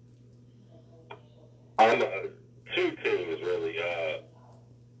 Two teams, really.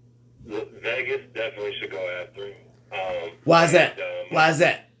 Vegas definitely should go after him. Why is that?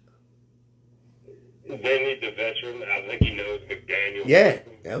 They need the veteran. I think he knows McDaniel. Yeah,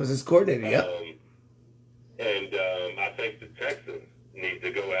 that was his coordinator, yep. I think the Texans need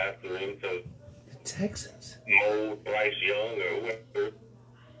to go after him to Texans mold Bryce Young or whoever.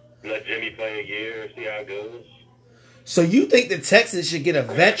 Let Jimmy play a year, see how it goes. So you think the Texans should get a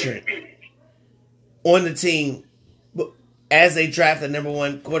veteran on the team as they draft the number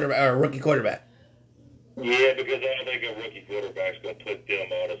 1 quarterback or rookie quarterback? Yeah, because I don't think a rookie quarterback's going to put them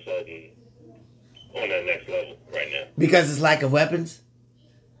all of a sudden on that next level right now. Because it's lack of weapons?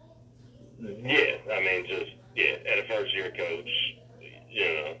 Yeah, I mean, and a first-year coach,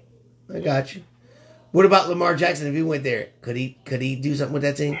 I got you. What about Lamar Jackson if he went there? Could he do something with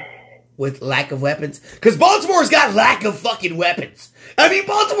that team? With lack of weapons? Because Baltimore's got lack of fucking weapons. I mean,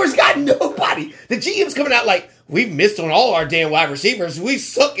 Baltimore's got nobody. The GM's coming out like, we've missed on all our damn wide receivers. We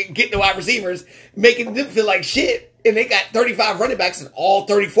suck at getting the wide receivers, making them feel like shit. And they got 35 running backs and all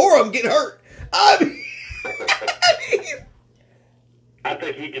 34 of them getting hurt. I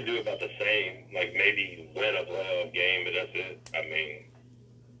think he can do about the same. Like, maybe win a playoff game, but that's it. I mean...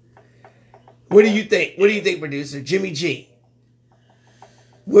 What do you think? What do you think, producer? Jimmy G.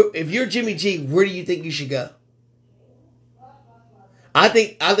 If you're Jimmy G, where do you think you should go? I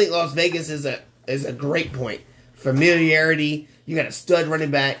think Las Vegas is a great point. Familiarity. You got a stud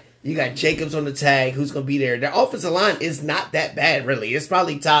running back. You got Jacobs on the tag. Who's going to be there? Their offensive line is not that bad, really. It's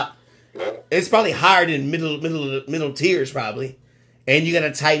probably top. It's probably higher than middle tiers, probably. And you got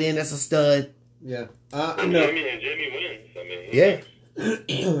a tight end that's a stud. Yeah. Jimmy wins. I mean,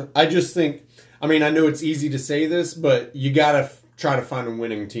 yeah. I just think. I mean, I know it's easy to say this, but you gotta try to find a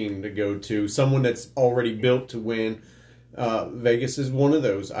winning team to go to. Someone that's already built to win. Vegas is one of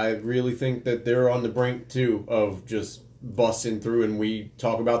those. I really think that they're on the brink, too, of just busting through, and we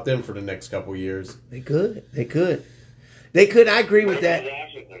talk about them for the next couple years. They could. I agree with that.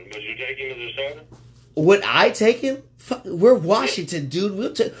 Washington. Would you take him as a starter? Would I take him? We're Washington, dude.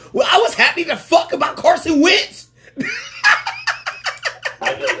 Well, I was happy to fuck about Carson Wentz.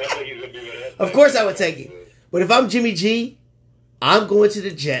 I think he's going to do that. Of course I would take him. But if I'm Jimmy G, I'm going to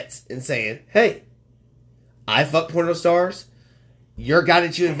the Jets and saying, hey, I fuck porno stars. Your guy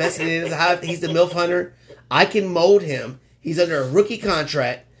that you invested in, he's the MILF hunter. I can mold him. He's under a rookie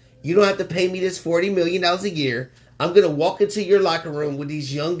contract. You don't have to pay me this $40 million a year. I'm going to walk into your locker room with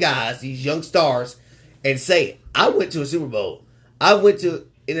these young guys, these young stars, and say, I went to a Super Bowl. I went to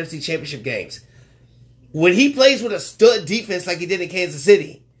NFC Championship games. When he plays with a stud defense like he did in Kansas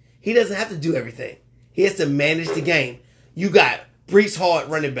City, he doesn't have to do everything. He has to manage the game. You got Breece Hall at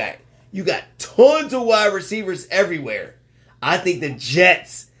running back. You got tons of wide receivers everywhere. I think the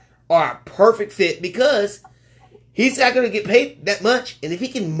Jets are a perfect fit because he's not going to get paid that much. And if he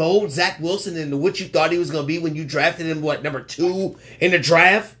can mold Zach Wilson into what you thought he was going to be when you drafted him, number 2 in the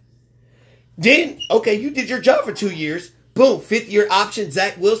draft, then, okay, you did your job for 2 years. Boom, 5th-year option,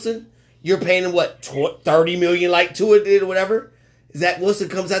 Zach Wilson. You're paying him, $30 million like Tua did or whatever? Zach Wilson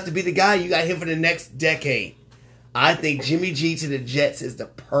comes out to be the guy. You got him for the next decade. I think Jimmy G to the Jets is the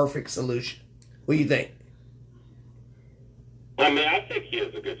perfect solution. What do you think? I mean, I think he has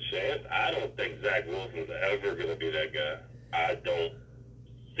a good chance. I don't think Zach Wilson's ever going to be that guy. I don't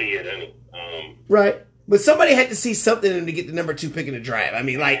see it in him. Right. But somebody had to see something in him to get the number 2 pick in the draft. I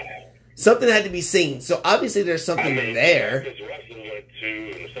mean, something had to be seen. So obviously there's something there. Russell went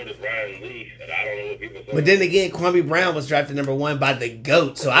 2, and so did Ryan Leaf, and I don't know what people say. But then again, Kwame Brown was drafted number 1 by the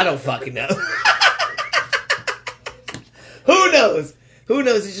GOAT, so I don't fucking know. Who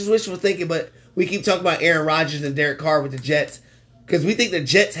knows? It's just wishful thinking, but we keep talking about Aaron Rodgers and Derek Carr with the Jets because we think the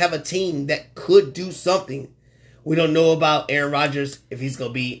Jets have a team that could do something. We don't know about Aaron Rodgers if he's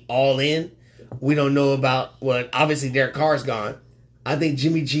going to be all in. We don't know about, obviously Derek Carr's gone. I think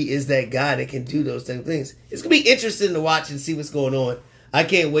Jimmy G is that guy that can do those things. It's going to be interesting to watch and see what's going on. I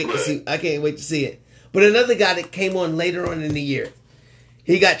can't wait to see it. But another guy that came on later on in the year,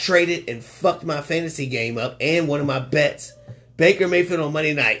 he got traded and fucked my fantasy game up and one of my bets. Baker Mayfield on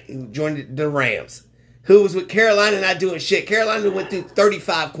Monday night, who joined the Rams, who was with Carolina not doing shit. Carolina went through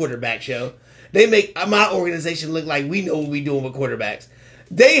 35 quarterback show. They make my organization look like we know what we doing with quarterbacks.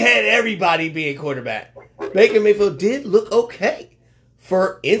 They had everybody being quarterback. Baker Mayfield did look okay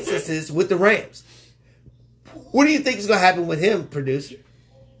for instances with the Rams. What do you think is going to happen with him, producer?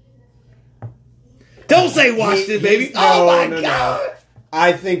 Don't say Washington, baby. Oh, my God. No.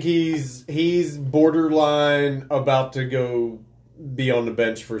 I think he's borderline about to go be on the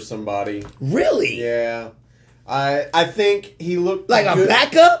bench for somebody. Really? Yeah. I think he looked like good. A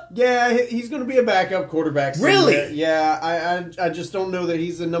backup? Yeah, he's going to be a backup quarterback. Really? Yeah, I just don't know that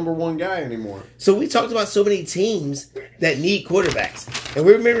he's the number 1 guy anymore. So we talked about so many teams that need quarterbacks. And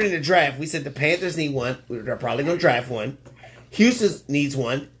we remember in the draft, we said the Panthers need one. They're probably going to draft one. Houston needs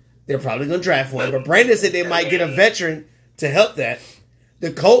one. They're probably going to draft one. But Brandon said they might get a veteran to help that.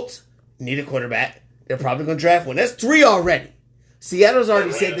 The Colts need a quarterback. They're probably going to draft one. That's 3 already. Seattle's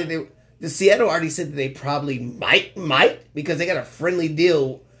already said that Seattle already said that they probably might because they got a friendly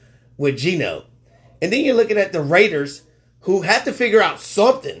deal with Geno. And then you're looking at the Raiders who have to figure out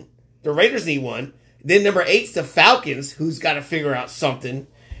something. The Raiders need one. Then number 8's the Falcons, who's got to figure out something.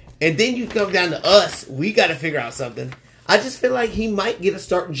 And then you come down to us. We got to figure out something. I just feel like he might get a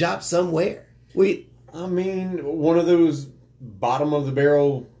starting job somewhere. I mean, one of those bottom of the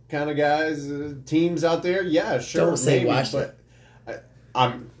barrel kind of guys, teams out there. Yeah, sure. Don't say maybe, Washington.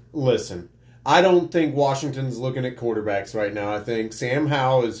 But listen. I don't think Washington's looking at quarterbacks right now. I think Sam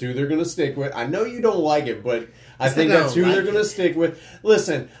Howell is who they're going to stick with. I know you don't like it, but I think that's who they're going to stick with.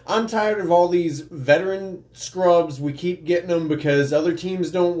 Listen, I'm tired of all these veteran scrubs. We keep getting them because other teams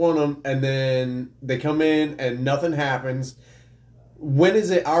don't want them, and then they come in and nothing happens. When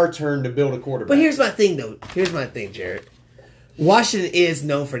is it our turn to build a quarterback? But here's my thing, though. Here's my thing, Jared. Washington is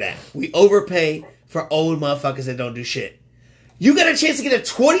known for that. We overpay for old motherfuckers that don't do shit. You got a chance to get a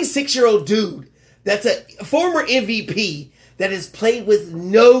 26-year-old dude that's a former MVP that has played with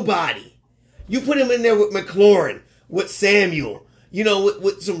nobody. You put him in there with McLaurin, with Samuel,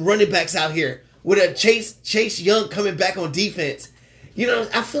 with some running backs out here, with a Chase Young coming back on defense.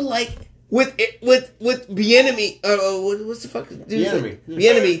 I feel like with Bieniemy, what's the fucking dude?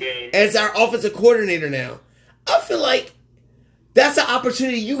 Bieniemy as our offensive coordinator now. I feel like that's an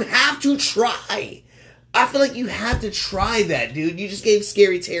opportunity you have to try. I feel like you have to try that, dude. You just gave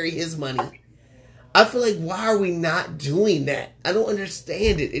Scary Terry his money. I feel like, why are we not doing that? I don't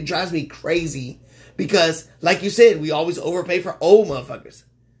understand it. It drives me crazy. Because, like you said, we always overpay for old motherfuckers.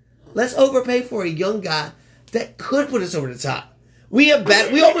 Let's overpay for a young guy that could put us over the top. We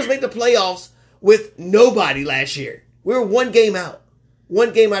almost made the playoffs with nobody last year. We were one game out.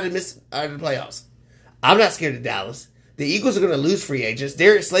 One game out of the playoffs. I'm not scared of Dallas. The Eagles are going to lose free agents.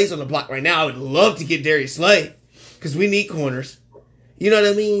 Darius Slay's on the block right now. I would love to get Darius Slay because we need corners. You know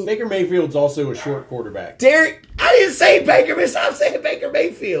what I mean? Baker Mayfield's also a short quarterback. I didn't say Baker. Stop saying Baker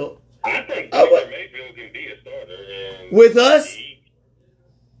Mayfield. I think Baker Mayfield can be a starter. With us?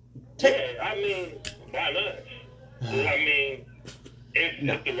 I mean, why not? I mean,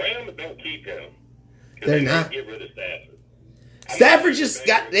 if the Rams don't keep him, they're not. Get rid of Stafford. Stafford just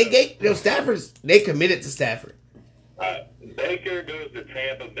got. They committed to Stafford. Baker goes to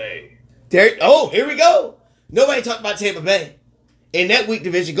Tampa Bay. Here we go. Nobody talked about Tampa Bay in that weak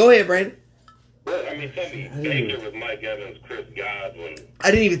division. Go ahead, Brandon. Well, I mean, tell me, Baker with Mike Evans, Chris Godwin. I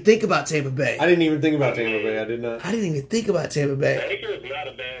didn't even think about Tampa Bay. I didn't even think about Tampa Bay. I did not. I didn't even think about Tampa Bay. Baker is not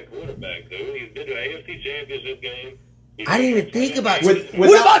a bad quarterback, dude. He's been to an AFC Championship game. I didn't even think about it.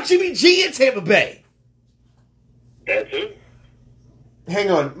 What about Jimmy G in Tampa Bay? That too.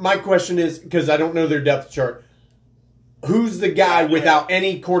 Hang on. My question is, because I don't know their depth chart, who's the guy without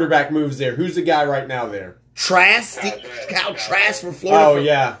any quarterback moves there? Who's the guy right now there? Trask from Florida. Oh,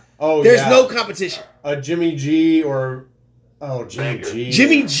 yeah. There's no competition. Jimmy G or... Oh, Jimmy G.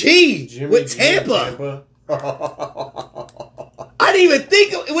 Jimmy G with Tampa. I didn't even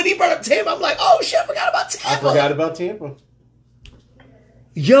think... When he brought up Tampa, I'm like, oh, shit, I forgot about Tampa. I forgot about Tampa.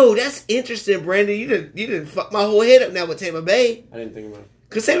 Yo, that's interesting, Brandon. You didn't fuck my whole head up now with Tampa Bay. I didn't think about it.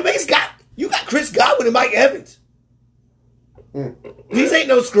 Because Tampa Bay's you got Chris Godwin and Mike Evans. These ain't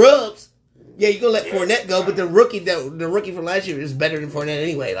no scrubs. Yeah, you're going to let Fournette go, but the rookie from last year is better than Fournette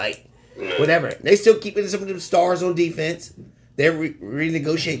anyway. Like, whatever. They still keeping some of them stars on defense. They're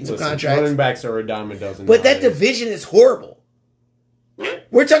renegotiating some contracts. Running backs are a dime a dozen. But that division is horrible.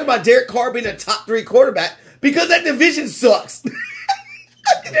 We're talking about Derek Carr being a top 3 quarterback because that division sucks.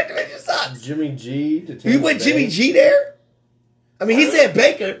 That division sucks. Jimmy G to Tampa You went Jimmy G there? I mean, he said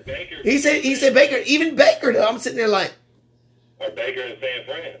Baker. He said Baker. Even Baker, though. I'm sitting there like... Baker and San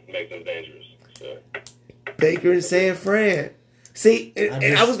Fran make them dangerous. So. Baker and San Fran. See,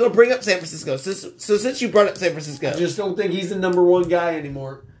 and I was going to bring up San Francisco. Since you brought up San Francisco. I just don't think he's the number one guy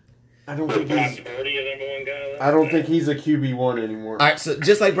anymore. I don't think he's... I don't think he's a QB1 anymore. All right, so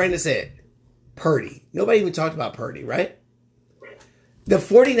just like Brandon said, Purdy. Nobody even talked about Purdy, right? The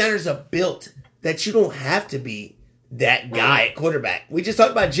 49ers are built that you don't have to be that guy at quarterback. We just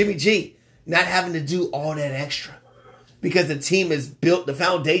talked about Jimmy G not having to do all that extra. Because the team is built, the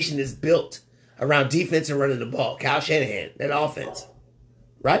foundation is built around defense and running the ball. Kyle Shanahan, that offense.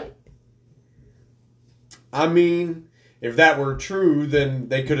 Right? I mean, if that were true, then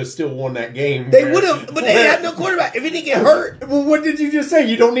they could have still won that game. They would have, but they had no quarterback. If he didn't get hurt. Well, what did you just say?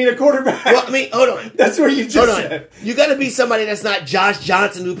 You don't need a quarterback. Well, I mean, hold on. That's what you just said. You got to be somebody that's not Josh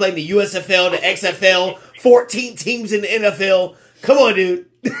Johnson who played in the USFL, the XFL, 14 teams in the NFL. Come on, dude.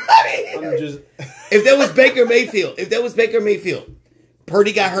 I mean, if that was Baker Mayfield,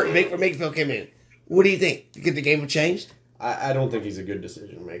 Purdy got hurt and Baker Mayfield came in, what do you think? Could the game have changed? I don't think he's a good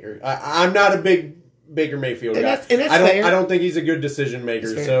decision maker. I'm not a big Baker Mayfield guy. And that's fair. I don't think he's a good decision maker.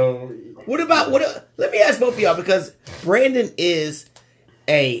 So let me ask both of y'all, because Brandon is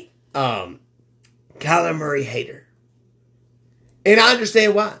a Kyler Murray hater. And I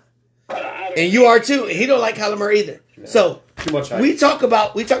understand why. And you are too. He don't like Kyler Murray either. No, so too much hype. we talk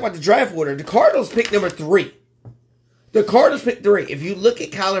about the draft order. The Cardinals picked number 3. The Cardinals picked 3. If you look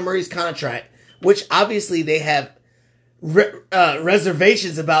at Kyler Murray's contract, which obviously they have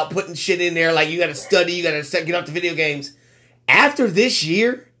reservations about putting shit in there, like you got to study, you got to get off the video games. After this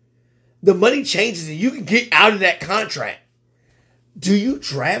year, the money changes and you can get out of that contract. Do you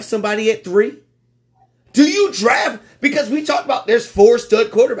draft somebody at 3? Do you draft? Because we talked about there's 4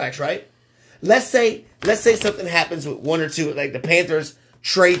 stud quarterbacks, right? Let's say something happens with 1 or 2, like the Panthers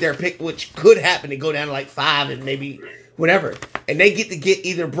trade their pick, which could happen to go down to like 5 and maybe whatever, and they get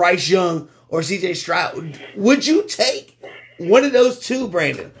either Bryce Young or C.J. Stroud. Would you take one of those 2,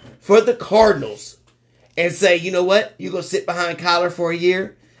 Brandon, for the Cardinals and say, you know what, you go sit behind Kyler for a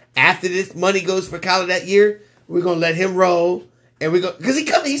year? After this money goes for Kyler that year, we're gonna let him roll, and because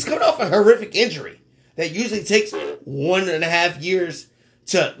he's coming off a horrific injury that usually takes 1.5 years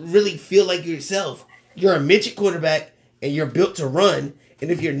to really feel like yourself. You're a midget quarterback, and you're built to run. And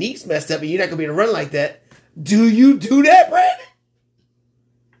if your knee's messed up and you're not going to be able to run like that, do you do that, Brandon?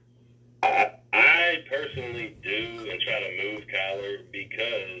 I personally do and try to move Kyler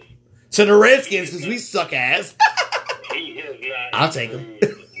because... To the Redskins, because we suck ass. He has not... I'll take him.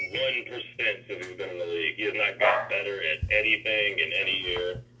 1% since he's been in the league. He has not got better at anything in any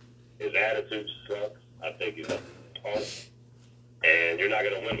year. His attitude sucks. I think he's a punk. And you're not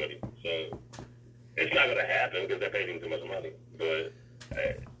going to win with him. So, it's not going to happen because they're paying him too much money. But...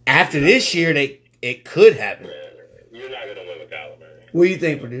 After this year, it could happen. You're not going to win with Kyler Murray. What do you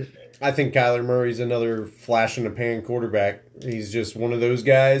think, producer? I think Kyler Murray's another flash-in-the-pan quarterback. He's just one of those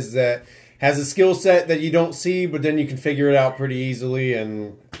guys that has a skill set that you don't see, but then you can figure it out pretty easily,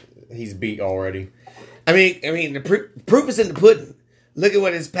 and he's beat already. I mean, the proof is in the pudding. Look at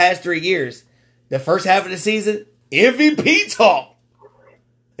what his past 3 years. The first half of the season, MVP talk.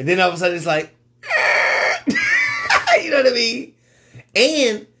 And then all of a sudden it's like, you know what I mean?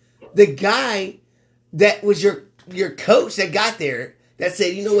 And the guy that was your coach that got there that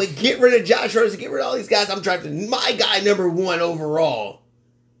said, you know what, get rid of Josh Rosen, get rid of all these guys. I'm drafting my guy number 1 overall.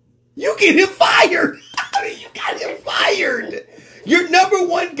 You get him fired. I mean, you got him fired. Your number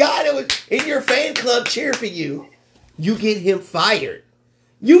 1 guy that was in your fan club cheering for you, you get him fired.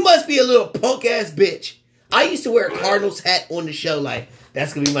 You must be a little punk ass bitch. I used to wear a Cardinals hat on the show, like,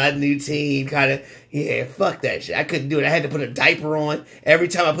 that's going to be my new team, kind of. Yeah, fuck that shit. I couldn't do it. I had to put a diaper on every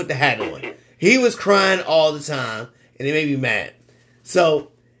time I put the hat on. He was crying all the time, and it made me mad.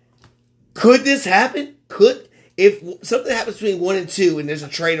 So, could this happen? If something happens between 1 and 2, and there's a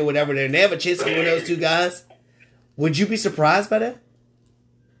trade or whatever there, and they have a chance to get one of those 2 guys, would you be surprised by that?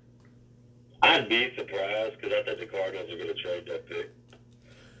 I'd be surprised, because I think the Cardinals are going to trade that pick.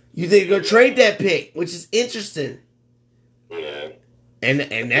 You think they're going to trade that pick, which is interesting. Yeah. And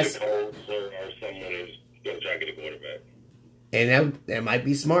that's... The Colts or someone who's going to try to get a quarterback. And that might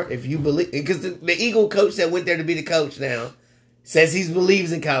be smart if you believe... Because the Eagle coach that went there to be the coach now says he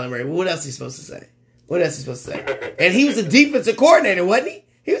believes in Kyler Murray. Well, what else is he supposed to say? And he was a defensive coordinator, wasn't he?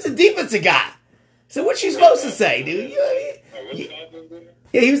 He was a defensive guy. So what you supposed to say, dude? You know what I mean?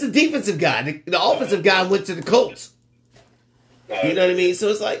 Yeah, he was a defensive guy. The offensive guy went to the Colts. You know what I mean? So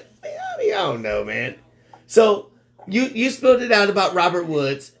it's like, I don't know, man. So you spilled it out about Robert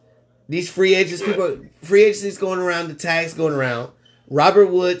Woods. These free agencies going around, the tags going around. Robert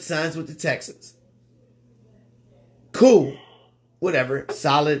Woods signs with the Texans. Cool. Whatever.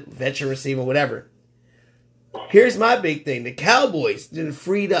 Solid veteran receiver, whatever. Here's my big thing. The Cowboys done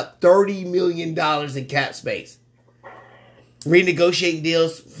freed up $30 million in cap space. Renegotiating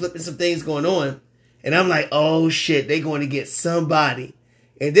deals, flipping some things going on. And I'm like, oh shit, they're going to get somebody.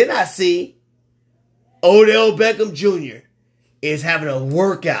 And then I see Odell Beckham Jr. is having a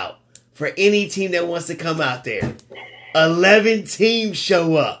workout for any team that wants to come out there. 11 teams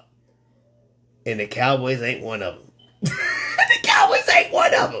show up. And the Cowboys ain't one of them. The Cowboys ain't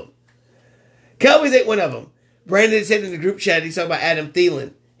one of them. Brandon said in the group chat, he's talking about Adam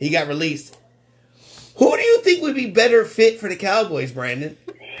Thielen. He got released. Who do you think would be better fit for the Cowboys, Brandon?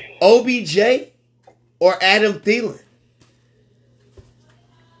 OBJ or Adam Thielen?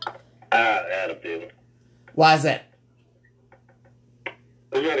 Adam Thielen. Why is that?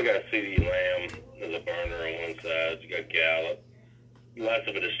 You already got CeeDee Lamb as a burner on one side. You got Gallup. Less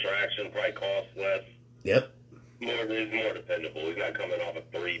of a distraction, probably costs less. Yep. He's more dependable. He's not coming off of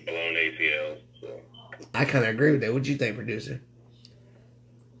 3 blown ACLs. So. I kind of agree with that. What do you think, producer?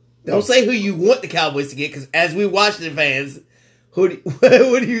 Don't say who you want the Cowboys to get, because as we Washington fans, What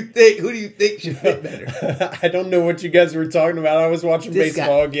do you think? Who do you think should fit better? I don't know what you guys were talking about. I was watching This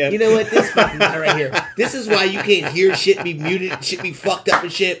baseball guy. again. You know what? This fucking guy right here. This is why you can't hear shit be muted, shit be fucked up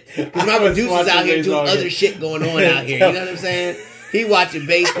and shit. Because my producer's watching out here doing baseball other again. shit going on out here. You know what I'm saying? He watching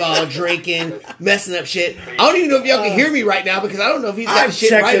baseball, drinking, messing up shit. I don't even know if y'all can hear me right now because I don't know if he's got I've the shit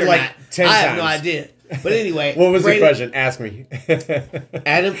checked right it or like not. 10 I have no times. idea. But anyway. What was Brandon, the question? Ask me.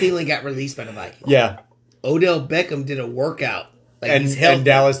 Adam Thielen got released by the Vikings. Yeah. Odell Beckham did a workout. Like he's healthy. And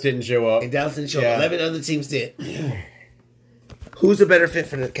Dallas didn't show up. And Dallas didn't show Yeah. up. 11 other teams did. Who's a better fit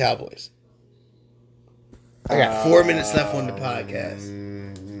for the Cowboys? I got 4 minutes left on the podcast.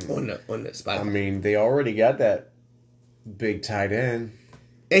 On the Spotify. I mean, they already got that big tight end.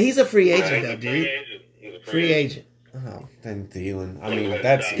 And he's a free He's agent, a though, free dude. agent. He's a Free agent. Oh, then Thielen. I mean,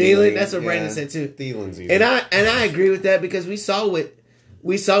 that's Thielen, easy. that's what Brandon said too. Thielen's easy. And I agree with that because we saw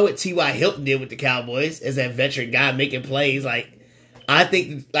what T.Y. Hilton did with the Cowboys as that veteran guy making plays. Like, I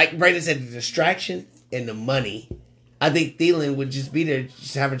think, like Brandon said, the distraction and the money. I think Thielen would just be there,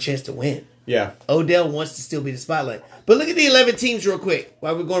 just have a chance to win. Yeah. Odell wants to still be the spotlight. But look at the 11 teams real quick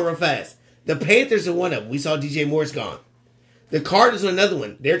while we're going real fast. The Panthers are one of them. We saw DJ Moore's gone. The Cardinals are another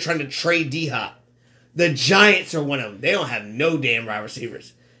one. They're trying to trade D-Hop. The Giants are one of them. They don't have no damn wide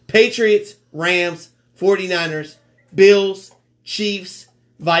receivers. Patriots, Rams, 49ers, Bills, Chiefs,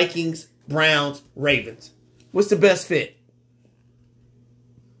 Vikings, Browns, Ravens. What's the best fit?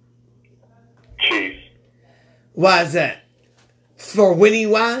 Chiefs. Why is that? For winning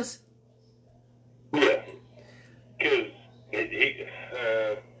wise? Yeah. Because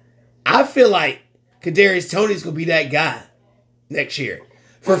I feel like Kadarius Toney's going to be that guy next year.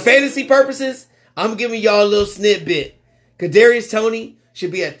 For fantasy purposes, I'm giving y'all a little snippet. Kadarius Toney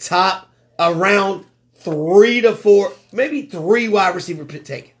should be a top around 3 to 4, maybe 3 wide receiver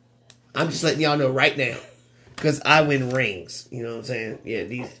taken. I'm just letting y'all know right now. Because I win rings. You know what I'm saying?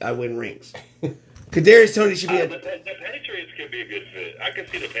 Yeah, I win rings. Kadarius Toney should be the Patriots could be a good fit. I could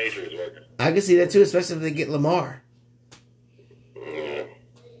see the Patriots working. I can see that too, especially if they get Lamar. Yeah.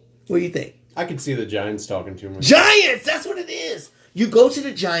 What do you think? I could see the Giants talking to him. Giants! That's what it is. You go to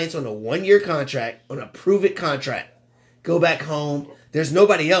the Giants on a 1-year contract, on a prove-it contract. Go back home. There's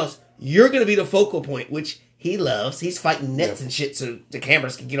nobody else. You're going to be the focal point, which he loves. He's fighting nets and shit so the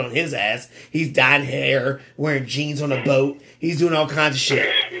cameras can get on his ass. He's dyeing hair, wearing jeans on a boat. He's doing all kinds of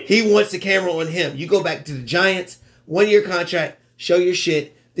shit. He wants the camera on him. You go back to the Giants, 1-year contract, show your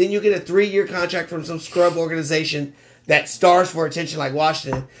shit. Then you get a 3-year contract from some scrub organization that stars for attention like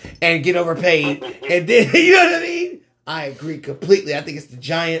Washington and get overpaid. And then, you know what I mean? I agree completely. I think it's the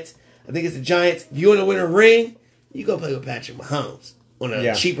Giants. If you want to win a ring, you go play with Patrick Mahomes on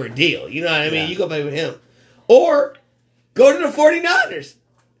a cheaper deal. You know what I mean? Yeah. You go play with him. Or go to the 49ers.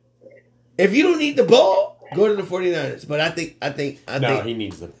 If you don't need the ball, go to the 49ers. But I think he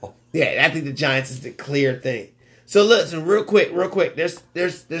needs the ball. yeah, I think the Giants is the clear thing. So listen, real quick.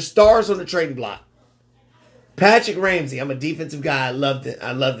 There's stars on the trading block. Patrick Ramsey. I'm a defensive guy. I love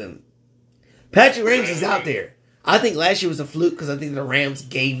them. Patrick Ramsey's out there. I think last year was a fluke because I think the Rams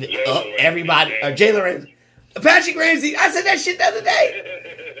gave it up. Everybody, or Jalen Ramsey. Patrick Ramsey. I said that shit the other day.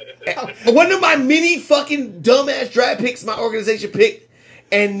 One of my many fucking dumbass draft picks my organization picked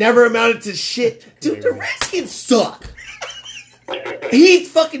and never amounted to shit. Dude, the Redskins suck. Heath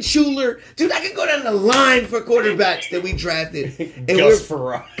fucking Schuler. Dude, I can go down the line for quarterbacks that we drafted. And Gus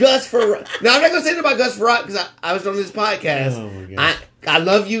Frerotte. Now, I'm not going to say anything about Gus Frerotte because I was on this podcast. Oh, my God. I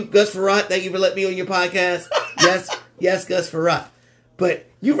love you, Gus Frerotte. Thank you for letting me on your podcast. Yes, Gus Frerotte. But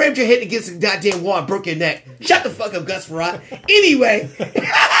you rammed your head against the goddamn wall and broke your neck. Shut the fuck up, Gus Frerotte.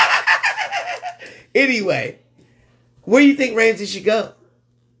 Anyway, where do you think Ramsey should go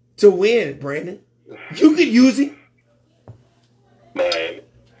to win, Brandon? You could use him. Miami.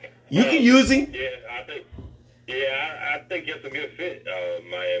 You can use him. I think it's a good fit,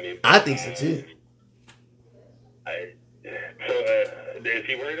 Miami. I think so too. Is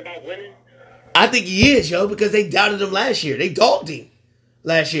he worried about winning? I think he is, yo, because they doubted him last year. They dogged him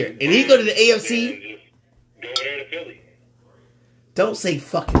last year. And he go to the AFC. Just go over there to Philly. Don't say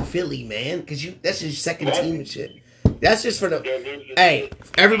fucking Philly, man, because that's your second team and shit. That's just for the... Hey,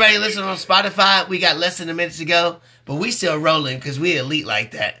 everybody listen on Spotify. We got less than a minute to go, but we still rolling because we elite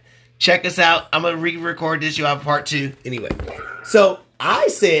like that. Check us out. I'm going to re-record this. You'll have part 2. Anyway, so I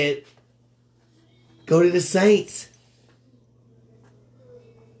said, go to the Saints.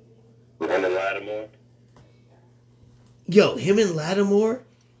 And the Lattimore. Yo, him and Lattimore?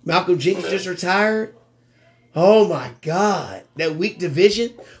 Malcolm Jenkins just retired? Oh my God. That weak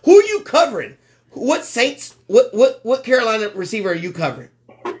division? Who are you covering? What Saints? What Carolina receiver are you covering?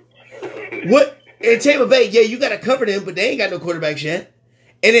 What In Tampa Bay, yeah, you got to cover them, but they ain't got no quarterbacks yet.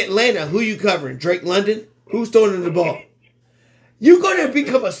 In Atlanta, who you covering? Drake London? Who's throwing the ball? You're going to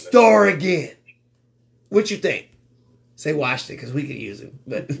become a star again. What you think? Say Washington, because we could use him.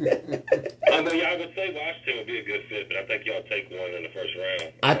 But I mean, I would say Washington would be a good fit, but I think y'all take one in the first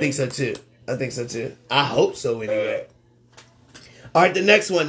round. I think so too. I hope so anyway. All right, the next one.